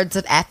 speaking words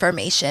of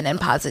affirmation and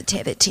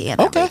positivity and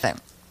Okay. everything.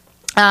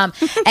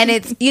 And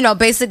it's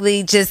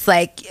basically just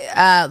like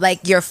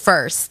your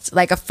first,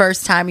 like a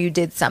first time you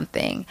did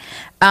something.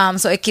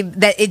 So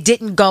it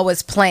didn't go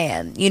as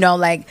planned.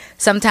 Like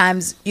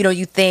sometimes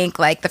you think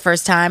like the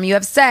first time you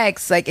have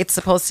sex, like it's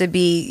supposed to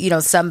be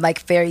some like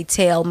fairy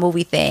tale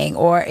movie thing,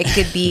 or it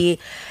could be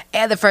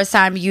the first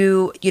time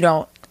you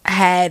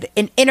had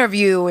an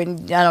interview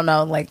and I don't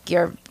know, like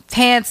your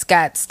pants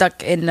got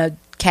stuck in a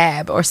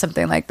cab or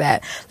something like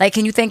that. Like,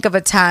 can you think of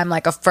a time,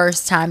 like a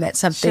first time that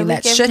something Should we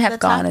that give should them have the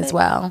gone topic? as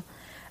well?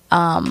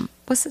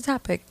 What's the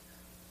topic?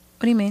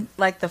 What do you mean?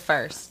 Like the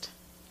first.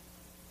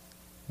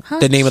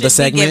 The name of the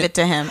Should we segment. give it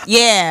to him.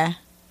 Yeah.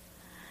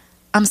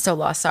 I'm so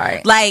lost.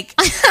 Sorry. Like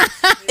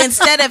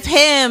instead of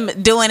him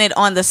doing it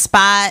on the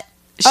spot,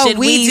 Oh, should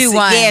we do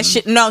one. Yeah,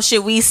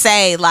 should we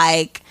say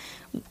like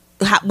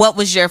what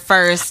was your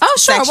first Oh,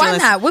 sure. sexual Why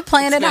not? We're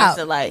playing it experience out.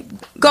 of, like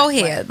Go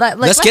ahead.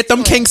 Let's get them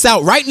do it. kinks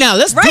out right now.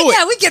 Let's Right do it.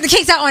 now, we get the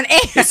kinks out on air.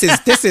 This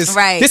is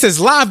Right. This is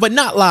live, but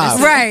not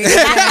live. Right.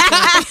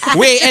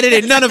 We ain't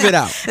edited none of it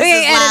out. We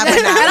ain't live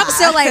edited- and not and I'm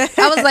still like,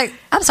 I was like,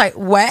 I'm sorry,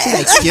 what?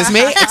 Excuse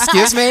me.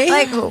 Excuse me.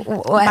 Like,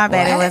 what? my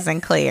bad, it what?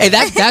 wasn't clear. Hey,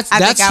 that's I think that's I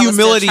was still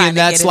humility trying and to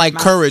get that's his like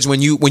mouth. courage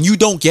when you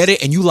don't get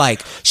it and you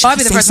like should I'll I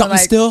be the say first one, something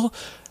like- still.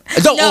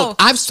 No,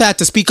 I've had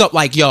to speak up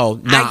like, yo,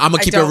 nah, I'm gonna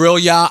I keep it don't- real,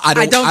 y'all. I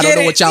don't get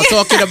know it. what y'all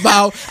talking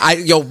about.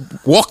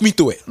 Walk me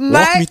through it.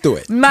 Walk me through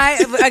it.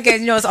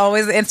 Again, it's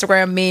always the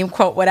Instagram meme,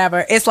 quote,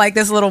 whatever. It's like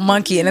this little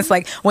monkey, and it's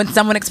like when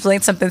someone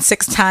explains something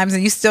 6 times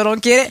and you still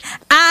don't get it.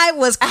 I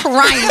was crying.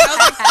 I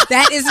was like,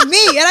 that is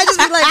me. And I just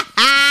be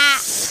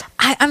like,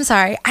 I'm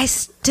sorry. I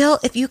still,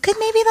 if you could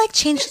maybe like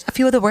change a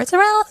few of the words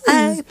around,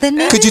 then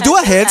maybe. Could you do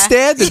a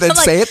headstand and then I'm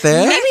like, say it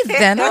there? Maybe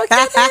then I'll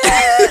get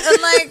it.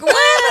 I'm like, what?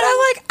 But I'm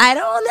like, I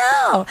don't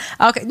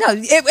know. Okay, no.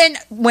 And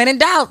when in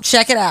doubt,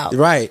 check it out.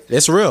 Right.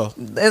 It's real.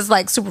 It's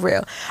like super real.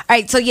 All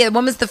right, so yeah,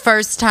 when was the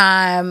first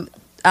time?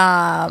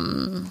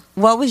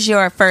 What was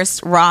your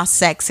first raw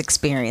sex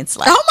experience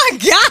like? Oh my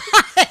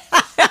god!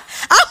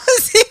 I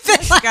was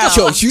even like,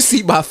 Yo, you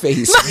see my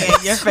face.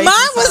 Your face mine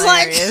is was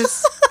like,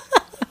 hilarious.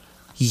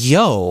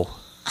 Yo.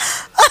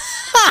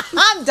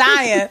 I'm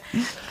dying.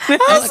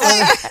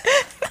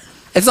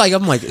 It's like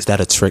I'm like, is that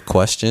a trick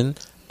question?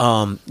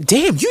 Damn,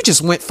 you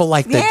just went for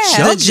like the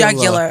The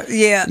jugular. jugular,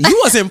 yeah. You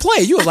wasn't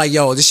playing. You was like,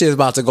 yo, this shit is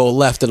about to go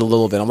left in a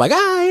little bit. I'm like, all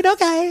right,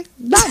 okay.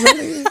 Not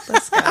really.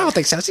 I don't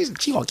think so.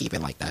 She gonna keep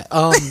it like that.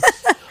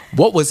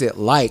 What was it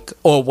like,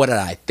 or what did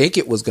I think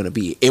it was gonna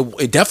be?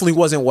 It definitely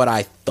wasn't what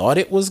I thought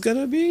it was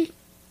gonna be.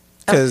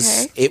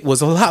 Because Okay. it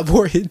was a lot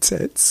more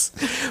intense.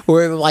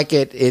 Where like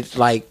it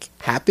like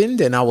happened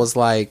and I was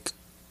like,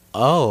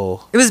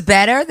 oh. It was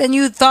better than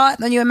you thought,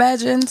 than you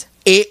imagined.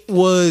 It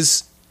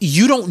was,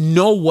 you don't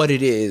know what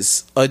it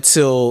is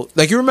until,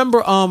 like, you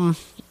remember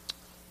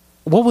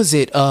what was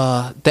it?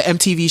 The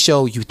MTV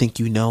show You Think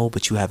You Know,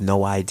 but you have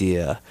no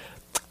idea.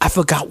 I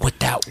forgot what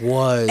that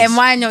was. And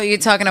why I know what you're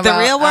talking about.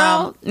 The Real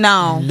World?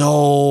 No.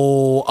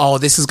 No. Oh,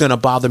 this is gonna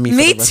bother me.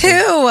 Me for the rest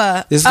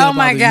too. This is gonna Oh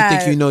my bother God. You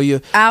think you know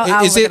you?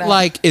 I'll is look it it up.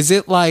 like? Is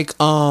it like?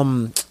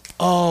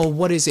 Oh,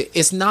 what is it?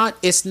 It's not.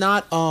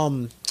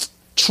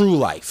 True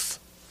Life.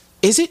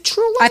 Is it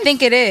True Life? I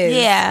think it is.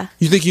 Yeah.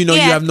 You think you know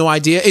Yeah. you have no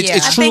idea? It's, Yeah.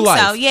 it's I True think Life.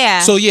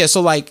 so, yeah.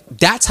 So like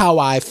that's how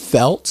I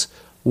felt.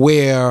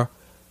 Where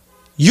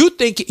you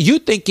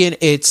thinking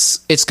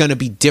it's gonna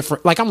be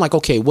different. Like I'm like,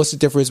 okay, what's the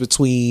difference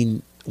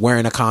between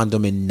wearing a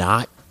condom and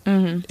not?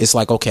 Mm-hmm. It's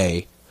like,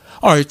 okay,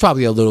 all right, it's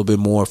probably a little bit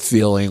more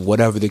feeling,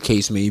 whatever the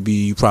case may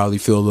be. You probably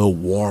feel a little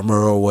warmer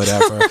or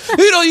whatever.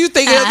 You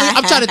think.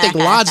 I'm trying to think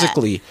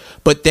logically,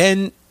 but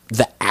then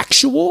the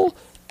actual,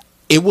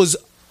 it was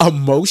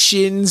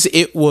emotions,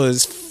 it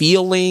was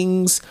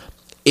feelings,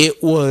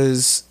 it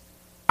was.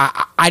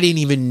 I didn't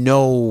even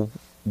know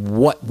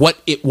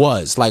what it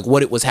was, like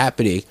what it was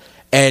happening,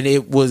 and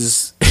it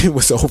was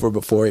over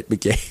before it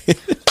began.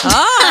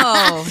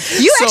 Oh.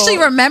 You So- actually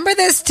remember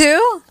this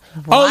too?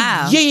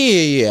 Wow. Oh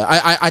yeah.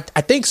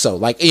 I think so.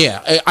 Like,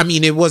 yeah. I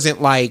mean, it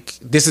wasn't like,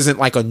 this isn't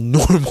like a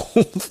normal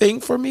thing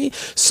for me.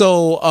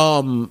 So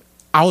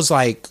I was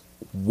like,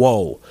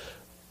 whoa.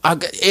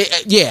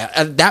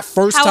 That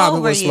first How time old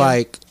it were was you?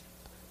 like,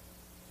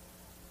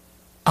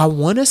 I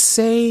want to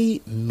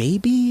say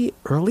maybe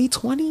early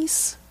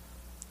 20s.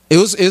 It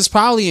was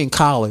probably in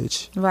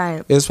college.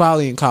 Right. It was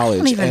probably in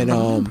college, even and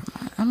remember.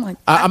 I'm like,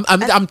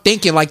 I'm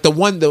thinking like the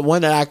one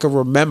that I could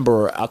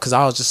remember, because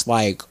I was just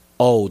like,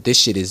 oh, this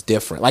shit is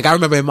different. Like I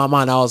remember in my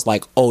mind, I was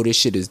like, oh, this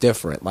shit is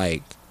different.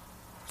 Like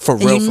for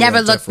real. and you for never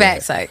real look back.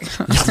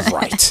 different. It's like,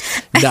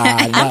 Right.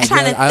 Nah,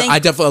 trying to think. I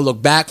definitely look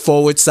back,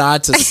 forward,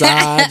 side to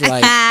side.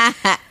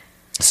 Like,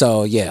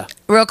 so yeah.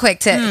 real quick,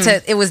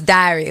 to it was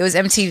Diary. It was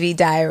MTV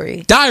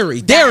Diary.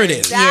 Diary. There it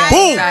is.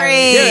 Boom.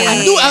 Diary. Yeah,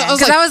 I knew. I was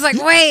Because like, I was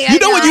like, wait. you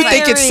know when you I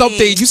think it's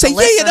something, you say,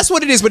 yeah, that's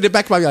what it is. But in the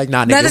back of my mind, you're like,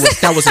 nah, nigga,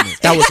 that wasn't me.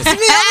 That wasn't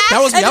me. That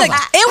was me. I was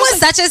like, it was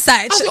such a such.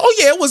 I was like, oh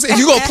yeah, it was. And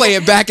you gonna play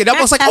it back, and I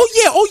was like,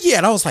 oh yeah,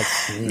 and I was like,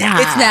 nah.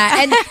 It's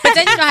not. But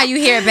then you know how you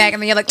hear it back,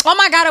 and then you're like, oh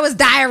my God, it was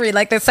Diary.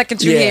 Like the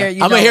second you hear it,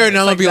 you I'm gonna know hear it, and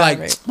it's I'm gonna be like,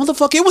 Diary.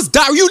 motherfucker, it was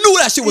Diary. You knew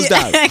that shit was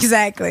Diary.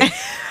 Exactly.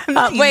 You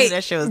Wait, knew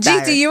that shit was G,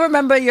 Diary. do you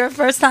remember your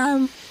first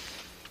time?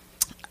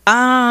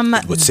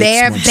 It was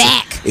They're months.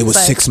 back. It was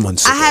Like, 6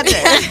 months ago. I had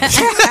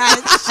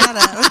to.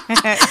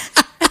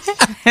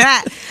 Shut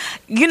up.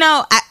 You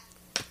know,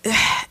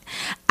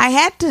 I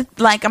had to,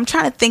 like, I'm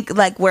trying to think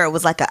like where it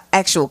was like an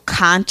actual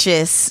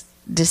conscious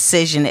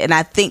decision, and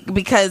I think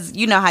because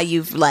you know how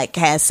you've like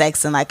had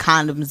sex and like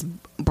condoms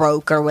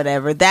broke or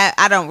whatever, that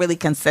I don't really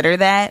consider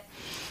that.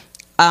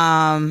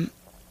 Oh,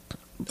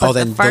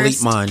 then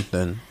delete mine.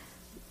 Then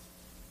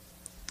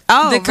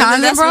Oh, The really?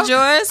 condom That's broke? what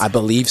yours? I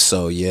believe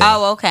so. Yeah.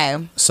 Oh, okay.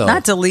 So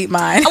Not delete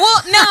mine.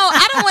 Well, no,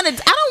 I don't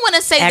want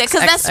to say that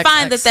because that's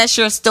fine that that's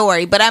your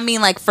story. But I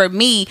mean, like for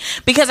me,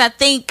 because I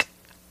think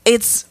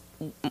it's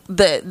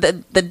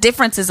the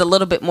difference is a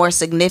little bit more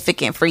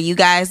significant for you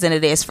guys than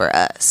it is for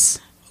us.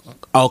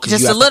 oh, because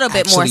just you have a little to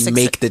bit more actually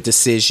make the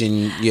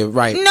decision. You're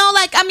right. No,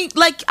 like I mean,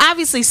 like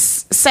obviously,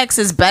 sex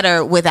is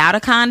better without a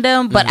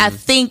condom, but I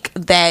think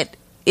that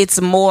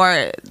it's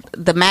more,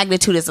 the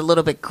magnitude is a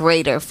little bit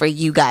greater for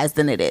you guys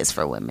than it is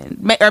for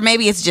women, or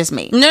maybe it's just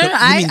me. No, You mean the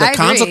I agree.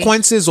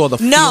 consequences or the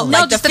No, feeling? no,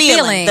 No, just the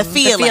feeling. The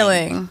feeling. The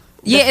feeling.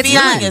 Yeah, it's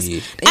feeling not. is- Yeah.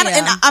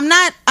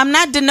 and I'm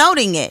not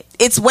denoting it.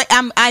 It's what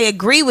I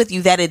agree with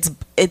you that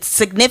it's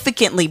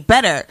significantly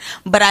better.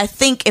 But I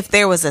think if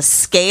there was a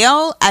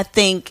scale, I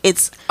think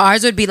it's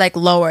Ours would be like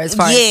lower as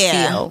far as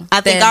feel. I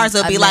think than ours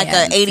will be like a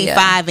man's.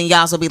 85, and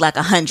y'all's will be like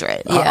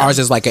 100. Yeah. Ours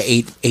is like a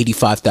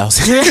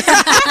 85,000.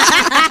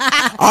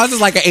 Ours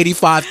is like a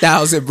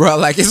 85,000, bro.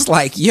 Like it's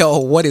like, yo,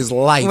 what is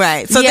life?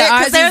 Right. So Yeah,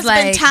 ours is there's been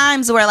like-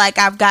 times where like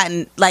I've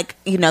gotten like,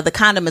 you know, the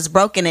condom is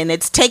broken and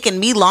it's taken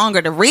me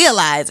longer to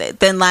realize it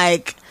than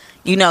like,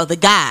 you know, the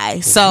guy.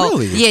 So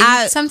Really?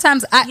 Yeah,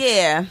 sometimes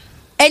yeah.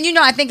 and you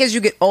know, I think as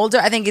you get older,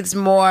 I think it's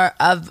more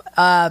of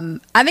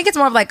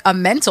like a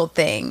mental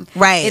thing.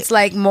 Right. It's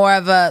like more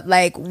of a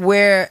like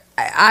where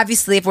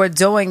obviously if we're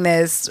doing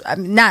this, I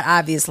mean, not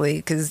obviously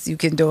because you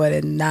can do it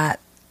and not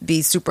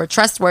be super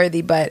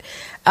trustworthy, but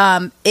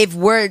if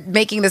we're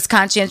making this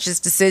conscientious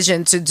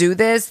decision to do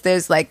this,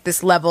 there's like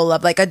this level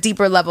of like a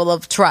deeper level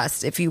of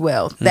trust, if you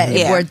will, that if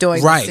Yeah. we're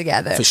doing Right, this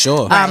together for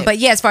sure. Right. But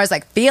yeah, as far as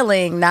like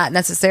feeling, not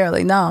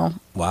necessarily. No,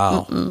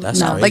 Wow. That's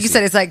no. crazy. Like you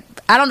said, it's like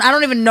I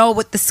don't even know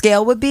what the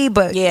scale would be,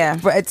 but Yeah.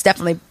 it's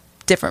definitely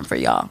different for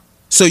y'all.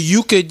 So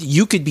you could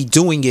be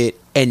doing it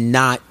and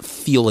not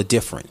feel a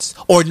difference,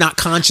 or not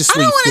I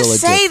consciously don't feel want a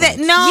to say difference.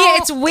 that. No. Yeah,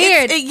 it's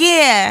weird.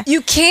 Yeah.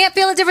 You can't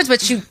feel a difference,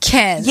 but you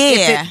can.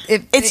 Yeah.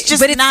 It's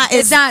just but not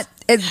It's as- not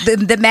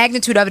the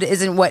magnitude of it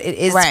isn't what it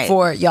is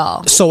for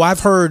y'all. So I've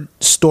heard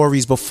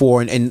stories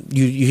before, and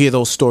you hear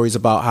those stories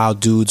about how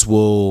dudes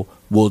will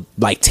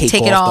like take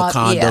off the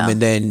condom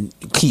and then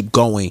keep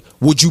going.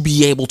 Would you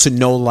be able to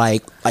know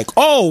like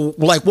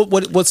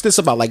what's this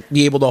about? Like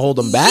be able to hold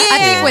them back? I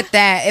think with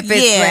that, if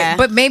it's like,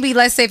 but maybe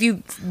let's say if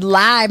you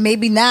lie,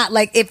 maybe not.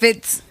 Like if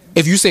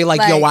you say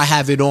like yo, I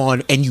have it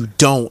on, and you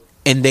don't,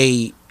 and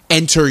they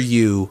enter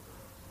you.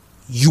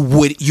 It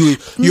would take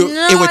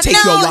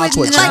you a while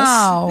to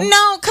adjust.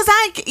 No, because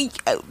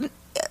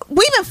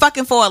we've been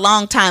fucking for a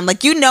long time.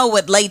 Like, you know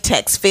what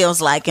latex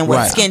feels like and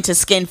what skin to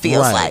skin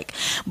feels like.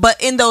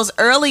 But in those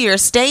earlier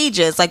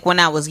stages, like when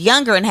I was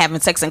younger and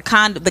having sex and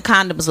the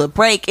condoms would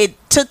break, it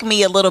took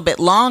me a little bit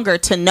longer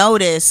to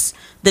notice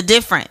the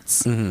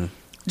difference. Mm-hmm.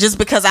 Just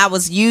because I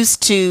was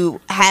used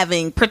to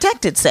having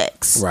protected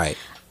sex. Right.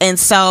 And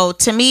so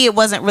to me, it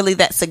wasn't really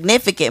that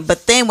significant.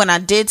 But then when I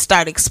did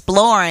start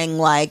exploring,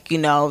 like, you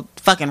know,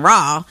 fucking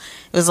raw,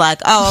 it was like,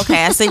 oh,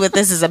 okay, I see what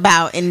this is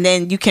about. And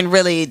then you can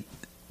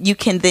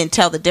then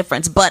tell the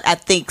difference. But I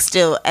think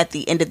still at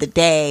the end of the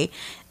day,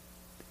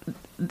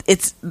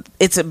 it's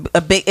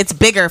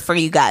bigger for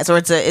you guys, or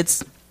it's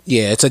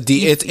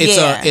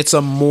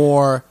a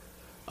more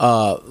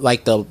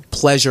like the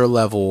pleasure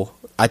level.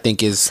 I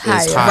think is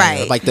higher.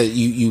 Right. Like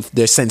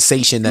the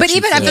sensation that. But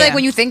even I feel like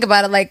when you think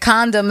about it, like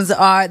condoms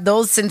are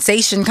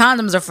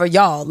for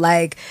y'all.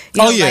 Like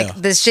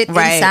like the shit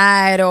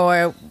inside,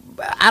 or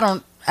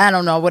I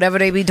don't know, whatever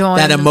they be doing.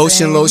 That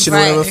emotion lotion,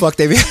 whatever the fuck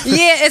they be.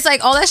 Yeah, it's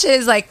like all that shit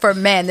is like for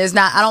men. There's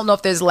not. I don't know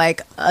if there's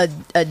like a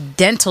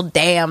dental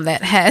dam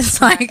that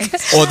has like.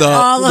 Or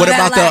what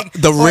about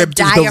the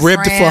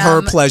ribbed for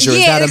her pleasure?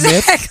 Is that a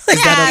myth?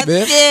 Is that a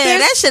myth? Yeah,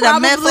 that shit a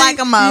myth like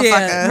a motherfucker.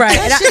 Yeah, right.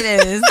 That shit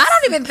is. I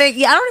don't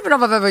even know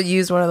if I've ever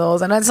used one of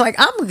those, and it's like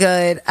I'm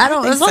good.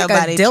 It's like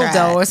a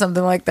dildo or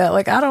something like that.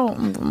 Like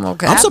I'm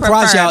okay. I'm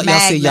surprised y'all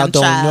say y'all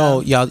don't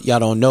know. Y'all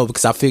don't know,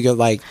 because I figure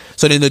like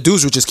so then the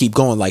dudes would just keep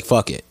going like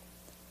fuck it.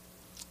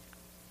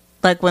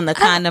 Like when the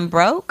condom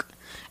broke?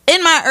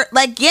 In my,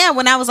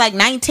 when I was like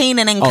 19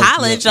 and in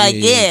college,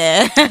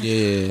 yeah.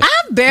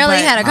 I barely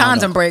had a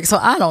condom break, so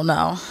I don't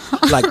know.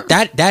 Like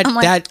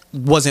that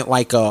wasn't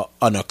like an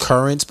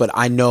occurrence, but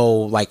I know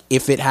like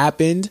if it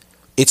happened,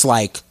 it's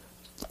like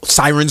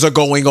sirens are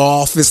going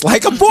off. It's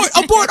like abort,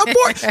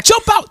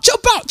 jump out,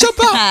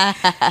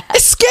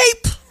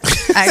 escape.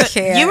 I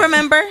can't. You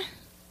remember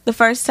the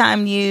first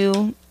time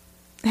you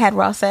had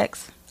raw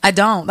sex? I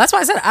don't. That's why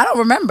I said I don't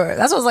remember.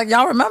 That's what I was like,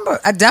 y'all remember?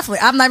 I'm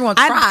not even going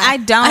to try. I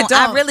don't.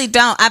 I really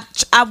don't.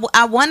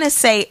 I want to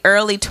say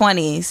early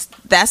 20s.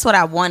 That's what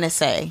I want to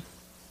say.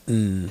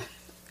 Early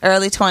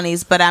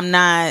 20s, but I'm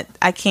not.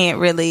 I can't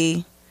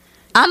really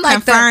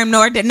confirm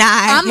nor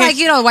deny. I'm like,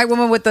 a white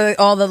woman with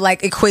all the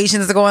like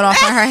equations going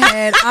off in her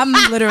head. I'm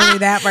literally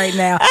that right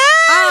now.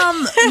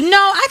 No,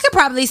 I could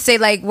probably say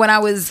like when I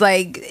was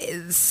like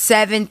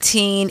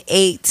 17,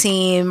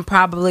 18,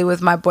 probably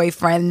with my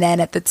boyfriend then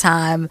at the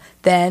time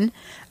then.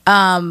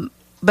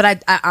 But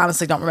I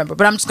honestly don't remember.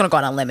 But I'm just going to go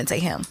out on a limb and say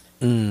him.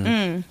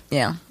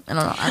 Yeah.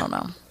 I don't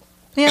know.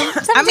 Yeah.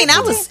 I mean,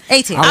 I was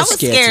 18. I was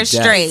scared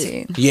straight.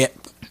 18. Yeah.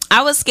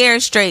 I was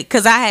scared straight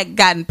because I had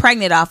gotten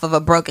pregnant off of a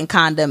broken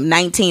condom,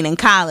 19 in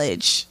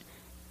college.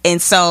 And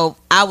so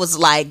I was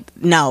like,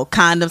 no,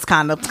 condoms,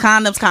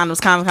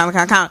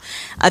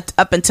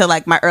 up until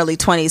like my early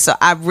 20s. So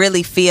I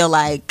really feel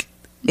like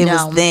it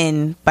was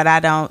then, but I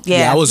don't.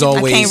 Yeah, I was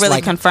always. I can't really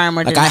like, confirm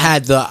or deny. Like I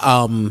had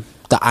the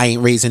I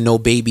ain't raising no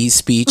babies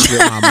speech with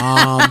my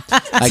mom.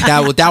 Like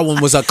that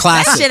one was a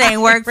classic. That shit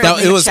ain't work for me.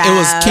 It was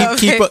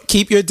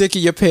keep your dick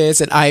in your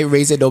pants and I ain't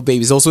raising no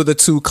babies. Those were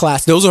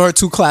those are her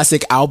two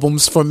classic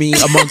albums for me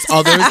amongst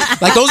others.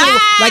 Like those are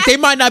like they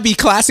might not be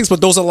classics, but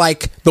those are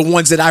like the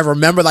ones that I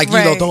remember. Like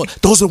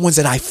those are the ones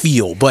that I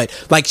feel. But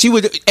like she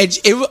would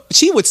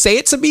say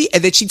it to me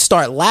and then she'd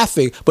start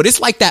laughing. But it's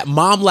like that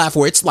mom laugh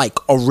where it's like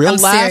a real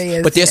laugh,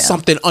 serious, but there's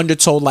something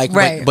undertold like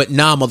but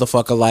nah,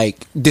 motherfucker,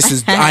 like this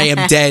is I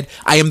am dead.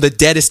 I am the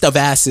deadest of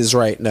asses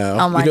right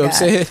now. Oh my you know God.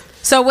 what I'm saying?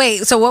 So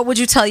wait, what would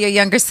you tell your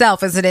younger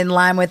self? Is it in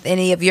line with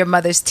any of your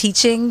mother's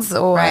teachings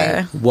or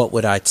what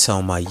would I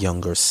tell my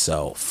younger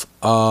self?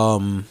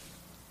 I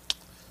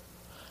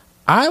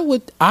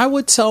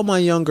would tell my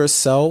younger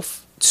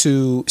self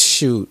to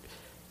shoot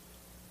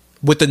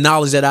with the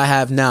knowledge that I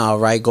have now,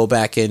 right? Go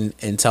back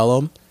and tell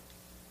them.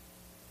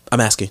 I'm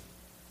asking.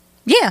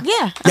 Yeah.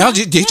 Y'all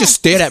just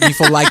stared at me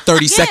for like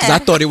 30 seconds. I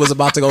thought it was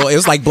about to go. It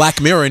was like Black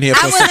Mirror in here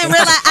for a second.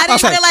 I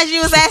didn't realize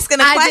you was asking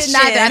a question.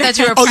 I thought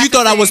you were you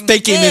thought I was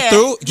thinking it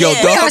through? Yo,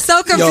 we are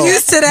so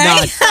confused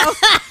today.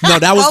 No,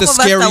 that was the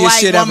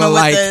scariest shit ever.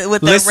 Like,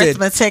 with listen, the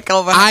arithmetic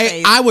over her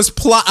face. I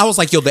was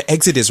like, yo, the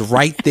exit is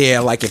right there.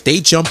 Like, if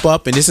they jump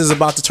up and this is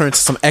about to turn into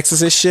some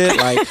Exorcist shit,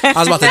 like, I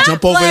was about to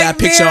jump over that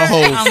picture of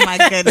Hove. Oh my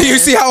goodness. You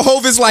see how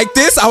Hove is like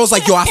this? I was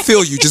like, yo, I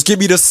feel you. Just give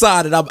me the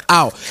side and I'm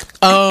out.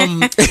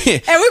 And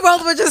we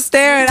both were just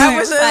staring.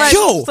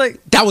 Dude,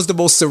 that was the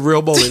most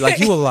surreal moment. Like,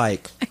 you were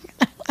like,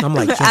 I'm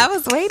like, yo, I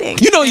was waiting.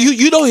 you know,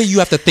 you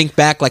have to think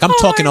back. Like I'm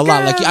talking a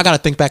lot. Like I got to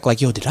think back.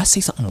 Like, yo, did I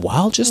say something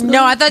wild just now?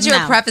 No, I thought you were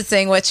No.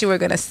 prefacing what you were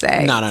going to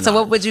say. No. So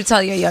what would you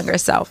tell your younger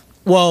self?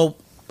 Well,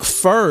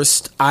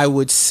 first, I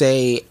would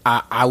say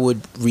I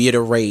would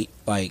reiterate,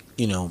 like,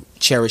 you know,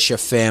 cherish your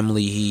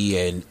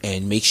family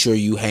and make sure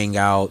you hang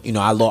out. You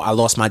know, I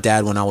lost my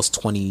dad when I was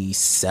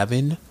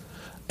 27,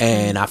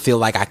 and I feel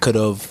like I could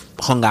have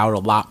hung out a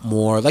lot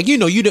more. Like, you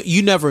know,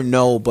 you never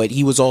know, but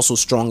he was also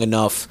strong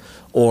enough,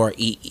 or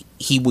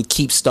he would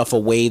keep stuff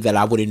away that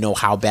I wouldn't know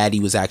how bad he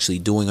was actually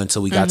doing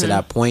until we got to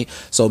that point.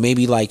 So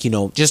maybe, like, you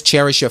know, just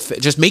cherish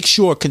just make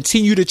sure,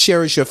 continue to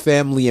cherish your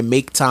family and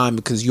make time,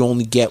 because you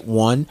only get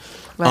one.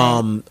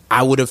 Right.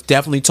 I would have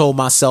definitely told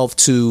myself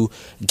to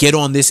get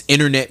on this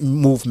internet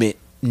movement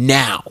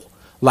now.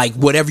 Like,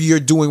 whatever you're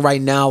doing right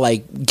now,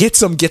 like get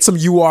some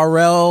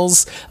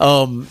URLs.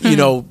 You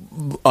know,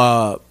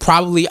 I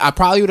probably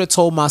would have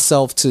told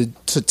myself to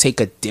take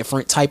a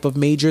different type of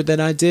major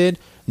than I did,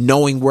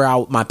 knowing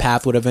where my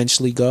path would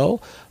eventually go.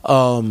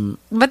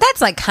 But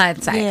that's like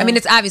hindsight. Yeah. I mean,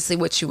 it's obviously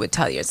what you would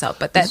tell yourself,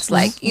 but that's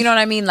like, you know what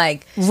I mean?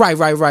 Like,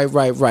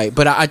 Right.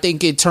 But I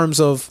think in terms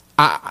of,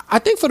 I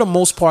think for the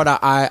most part,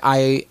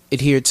 I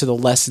adhere to the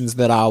lessons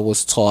that I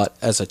was taught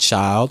as a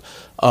child.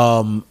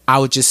 I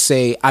would just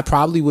say, I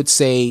probably would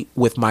say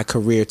with my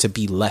career to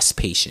be less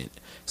patient.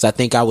 Because I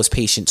think I was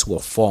patient to a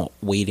fault,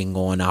 waiting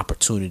on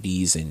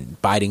opportunities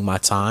and biding my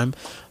time,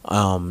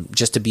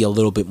 just to be a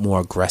little bit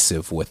more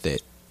aggressive with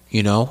it,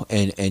 you know,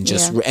 and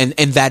just, and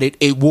that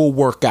it will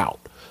work out.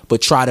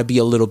 But try to be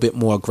a little bit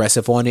more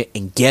aggressive on it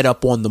and get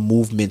up on the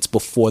movements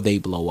before they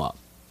blow up.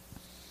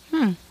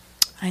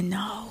 I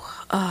know.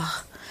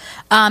 Ugh.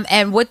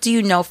 And what do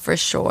you know for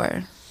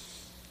sure?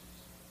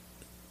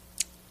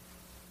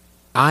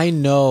 I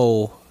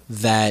know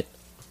that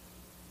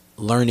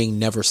learning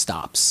never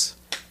stops.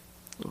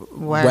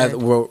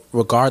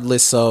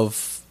 Regardless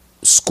of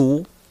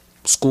school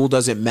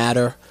doesn't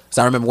matter.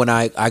 So I remember when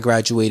I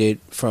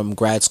graduated from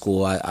grad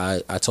school,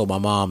 I told my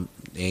mom,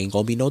 there ain't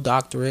gonna be no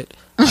doctorate.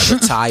 I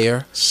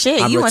retire.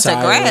 Shit, I'm you went to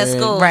grad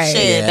retiring. school. Right.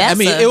 Shit, Yeah. that's I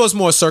mean, it was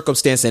more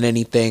circumstance than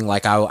anything.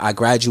 Like I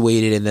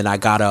graduated and then I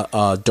got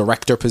a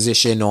director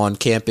position on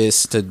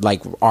campus to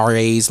like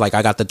RAs. Like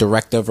I got the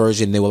director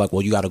version. They were like,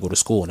 well, you got to go to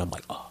school. And I'm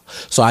like, oh.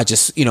 So I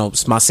just, you know,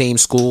 it's my same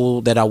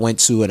school that I went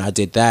to and I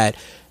did that.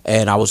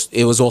 And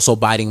it was also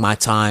biding my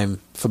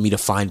time for me to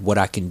find what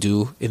I can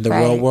do in the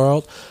real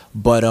world.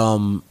 But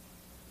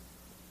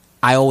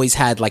I always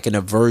had like an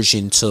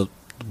aversion to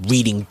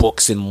reading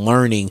books and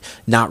learning,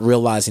 not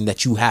realizing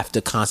that you have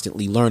to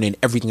constantly learn, and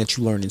everything that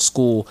you learn in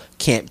school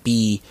can't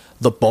be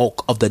the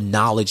bulk of the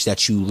knowledge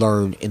that you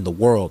learn in the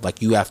world. Like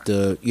you have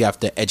to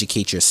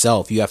educate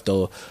yourself. You have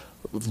to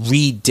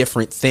read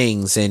different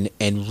things and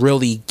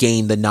really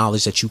gain the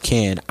knowledge that you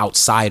can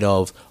outside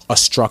of a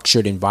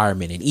structured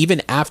environment. And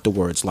even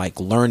afterwards, like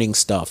learning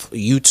stuff,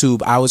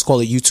 YouTube, I always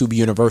call it YouTube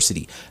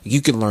University. You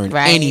can learn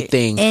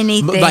anything.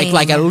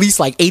 Like at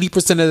least like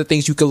 80% of the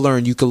things you can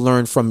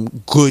learn from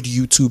good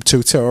YouTube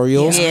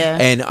tutorials. Yeah.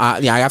 And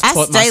I've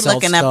taught myself I stay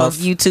looking stuff. up a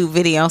YouTube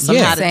video on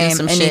how to do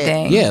some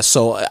shit. Yeah,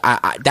 so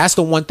I that's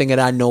the one thing that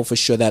I know for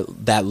sure, that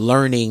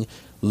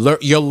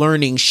your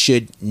learning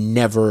should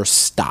never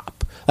stop.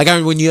 Like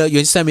when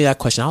you sent me that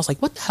question, I was like,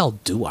 what the hell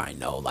do I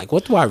know? Like,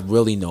 what do I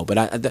really know?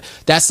 But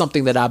that's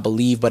something that I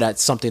believe, but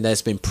that's something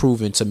that's been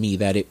proven to me,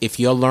 that if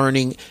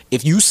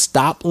you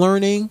stop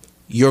learning,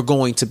 you're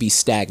going to be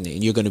stagnant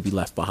and you're going to be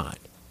left behind.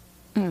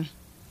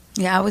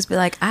 Yeah, I always be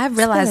like, I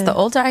realize the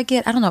older I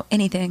get, I don't know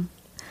anything.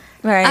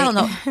 Right. I don't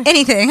know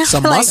anything. It's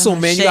a muscle,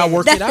 man. You gotta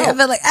work it out. I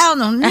feel like I don't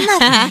know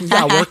nothing. You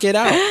gotta work it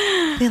out.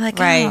 I feel like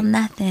I don't know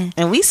nothing.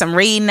 And we some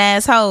reading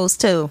ass hoes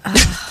too.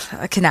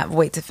 I cannot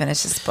wait to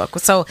finish this book.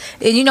 So,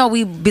 and you know,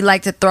 we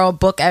like to throw a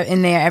book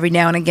in there every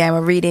now and again. We're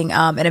reading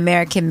An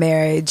American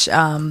Marriage.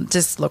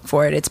 Just look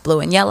for it. It's blue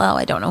and yellow.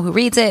 I don't know who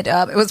reads it.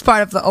 It was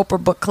part of the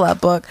Oprah Book Club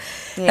book.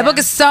 Yeah. The book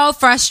is so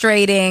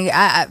frustrating.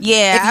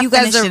 If you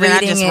guys are reading I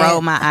just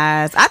rolled my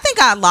eyes. I think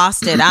I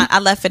lost it. I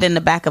left it in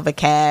the back of a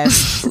cab,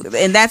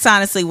 and that's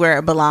honestly where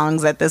it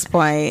belongs at this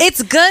point.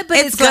 It's good, but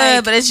it's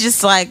good, but it's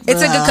just like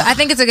it's a good. I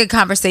think it's a good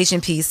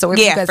conversation piece. So if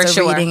you guys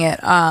are reading it,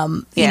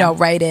 you know,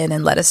 write in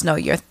and let us know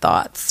your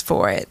thoughts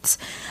for it.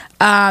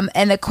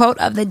 And the quote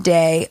of the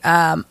day.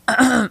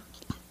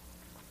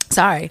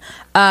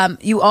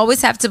 You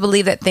always have to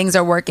believe that things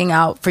are working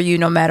out for you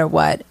no matter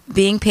what.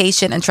 Being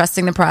patient and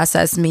trusting the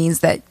process means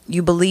that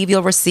you believe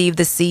you'll receive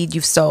the seed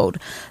you've sowed.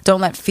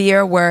 Don't let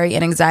fear, worry,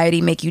 and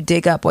anxiety make you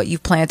dig up what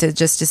you've planted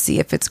just to see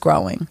if it's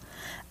growing.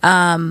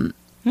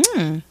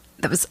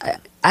 That was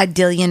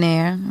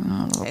Idillionaire.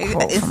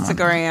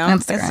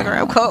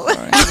 Instagram quote.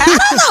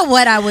 I don't know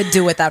what I would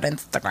do without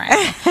Instagram.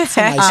 That's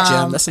a nice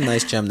gem. That's a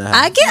nice gem to have.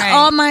 I get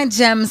all my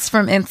gems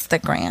from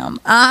Instagram.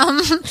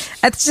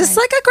 It's just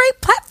like a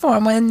great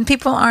platform when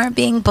people aren't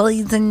being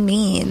bullies and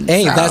mean.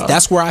 Hey,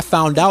 that's where I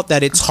found out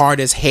that it's hard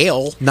as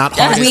hell, not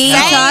hard as hell. We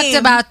talked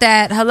about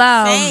that.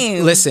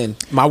 Hello. Listen,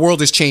 my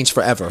world has changed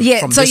forever. Yeah,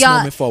 from so this y'all,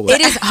 moment forward.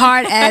 it is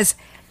hard as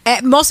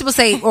most people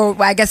say, or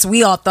I guess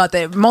we all thought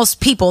that, most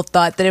people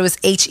thought that it was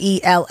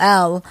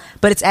Hell,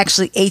 but it's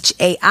actually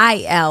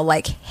Hail,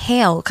 like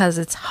hail, because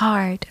it's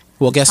hard.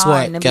 Well, guess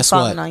hard and what? it be Guess what?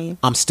 falling on you.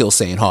 I'm still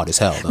saying hard as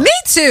hell. Though. Me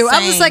too.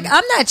 I was Same. like,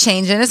 I'm not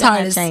changing. It's You're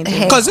hard not as changing.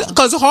 hell.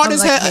 Because hard as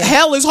like, hell, yeah.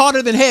 hell is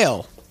harder than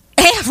hell.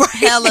 Hell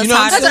is You know what I'm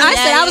harder That's what I than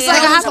said. I was like,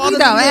 Hell is how do we harder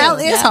know? than Hell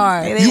hell. is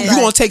hard. It You is.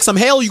 gonna take some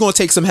hell? You gonna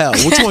take some hell?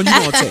 Which one you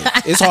gonna take?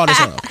 It's hard as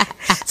hell.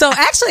 So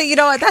actually, you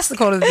know what? That's the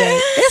quote of the day.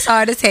 It's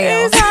hard as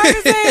hell. It's hard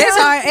as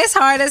hell. It's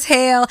hard as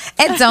hell.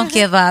 And don't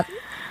give up.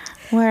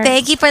 Word.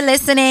 Thank you for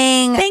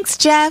listening. Thanks,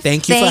 Jeff.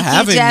 Thank you for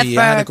having Jeff, me.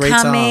 I had a great for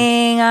time.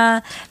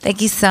 coming.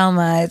 Thank you so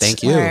much.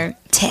 Thank you. Word.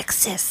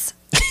 Texas.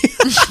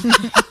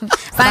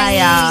 Bye,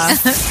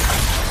 y'all.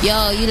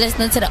 Yo, you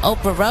listening to the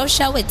Oprah Rose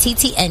Show with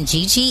TT and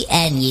Gigi,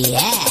 and yeah,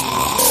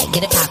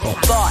 get it poppin'.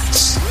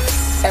 Thoughts.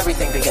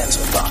 Everything begins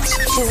with thoughts.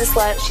 She's a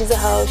slut, she's a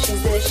hoe,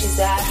 she's this, she's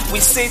that. We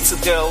say to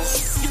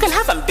girls, you can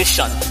have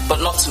ambition,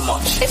 but not too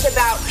much. It's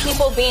about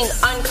people being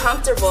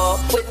uncomfortable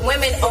with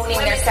women owning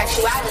their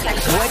sexuality.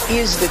 What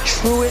is the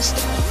truest,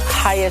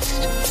 highest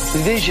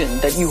vision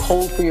that you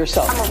hold for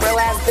yourself? I'm a real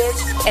ass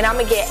bitch, and I'm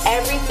gonna get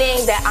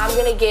everything that I'm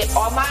gonna get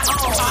on my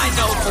own. I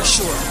know for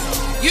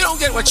sure. You don't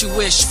get what you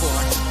wish for.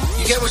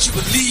 You get what you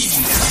believe.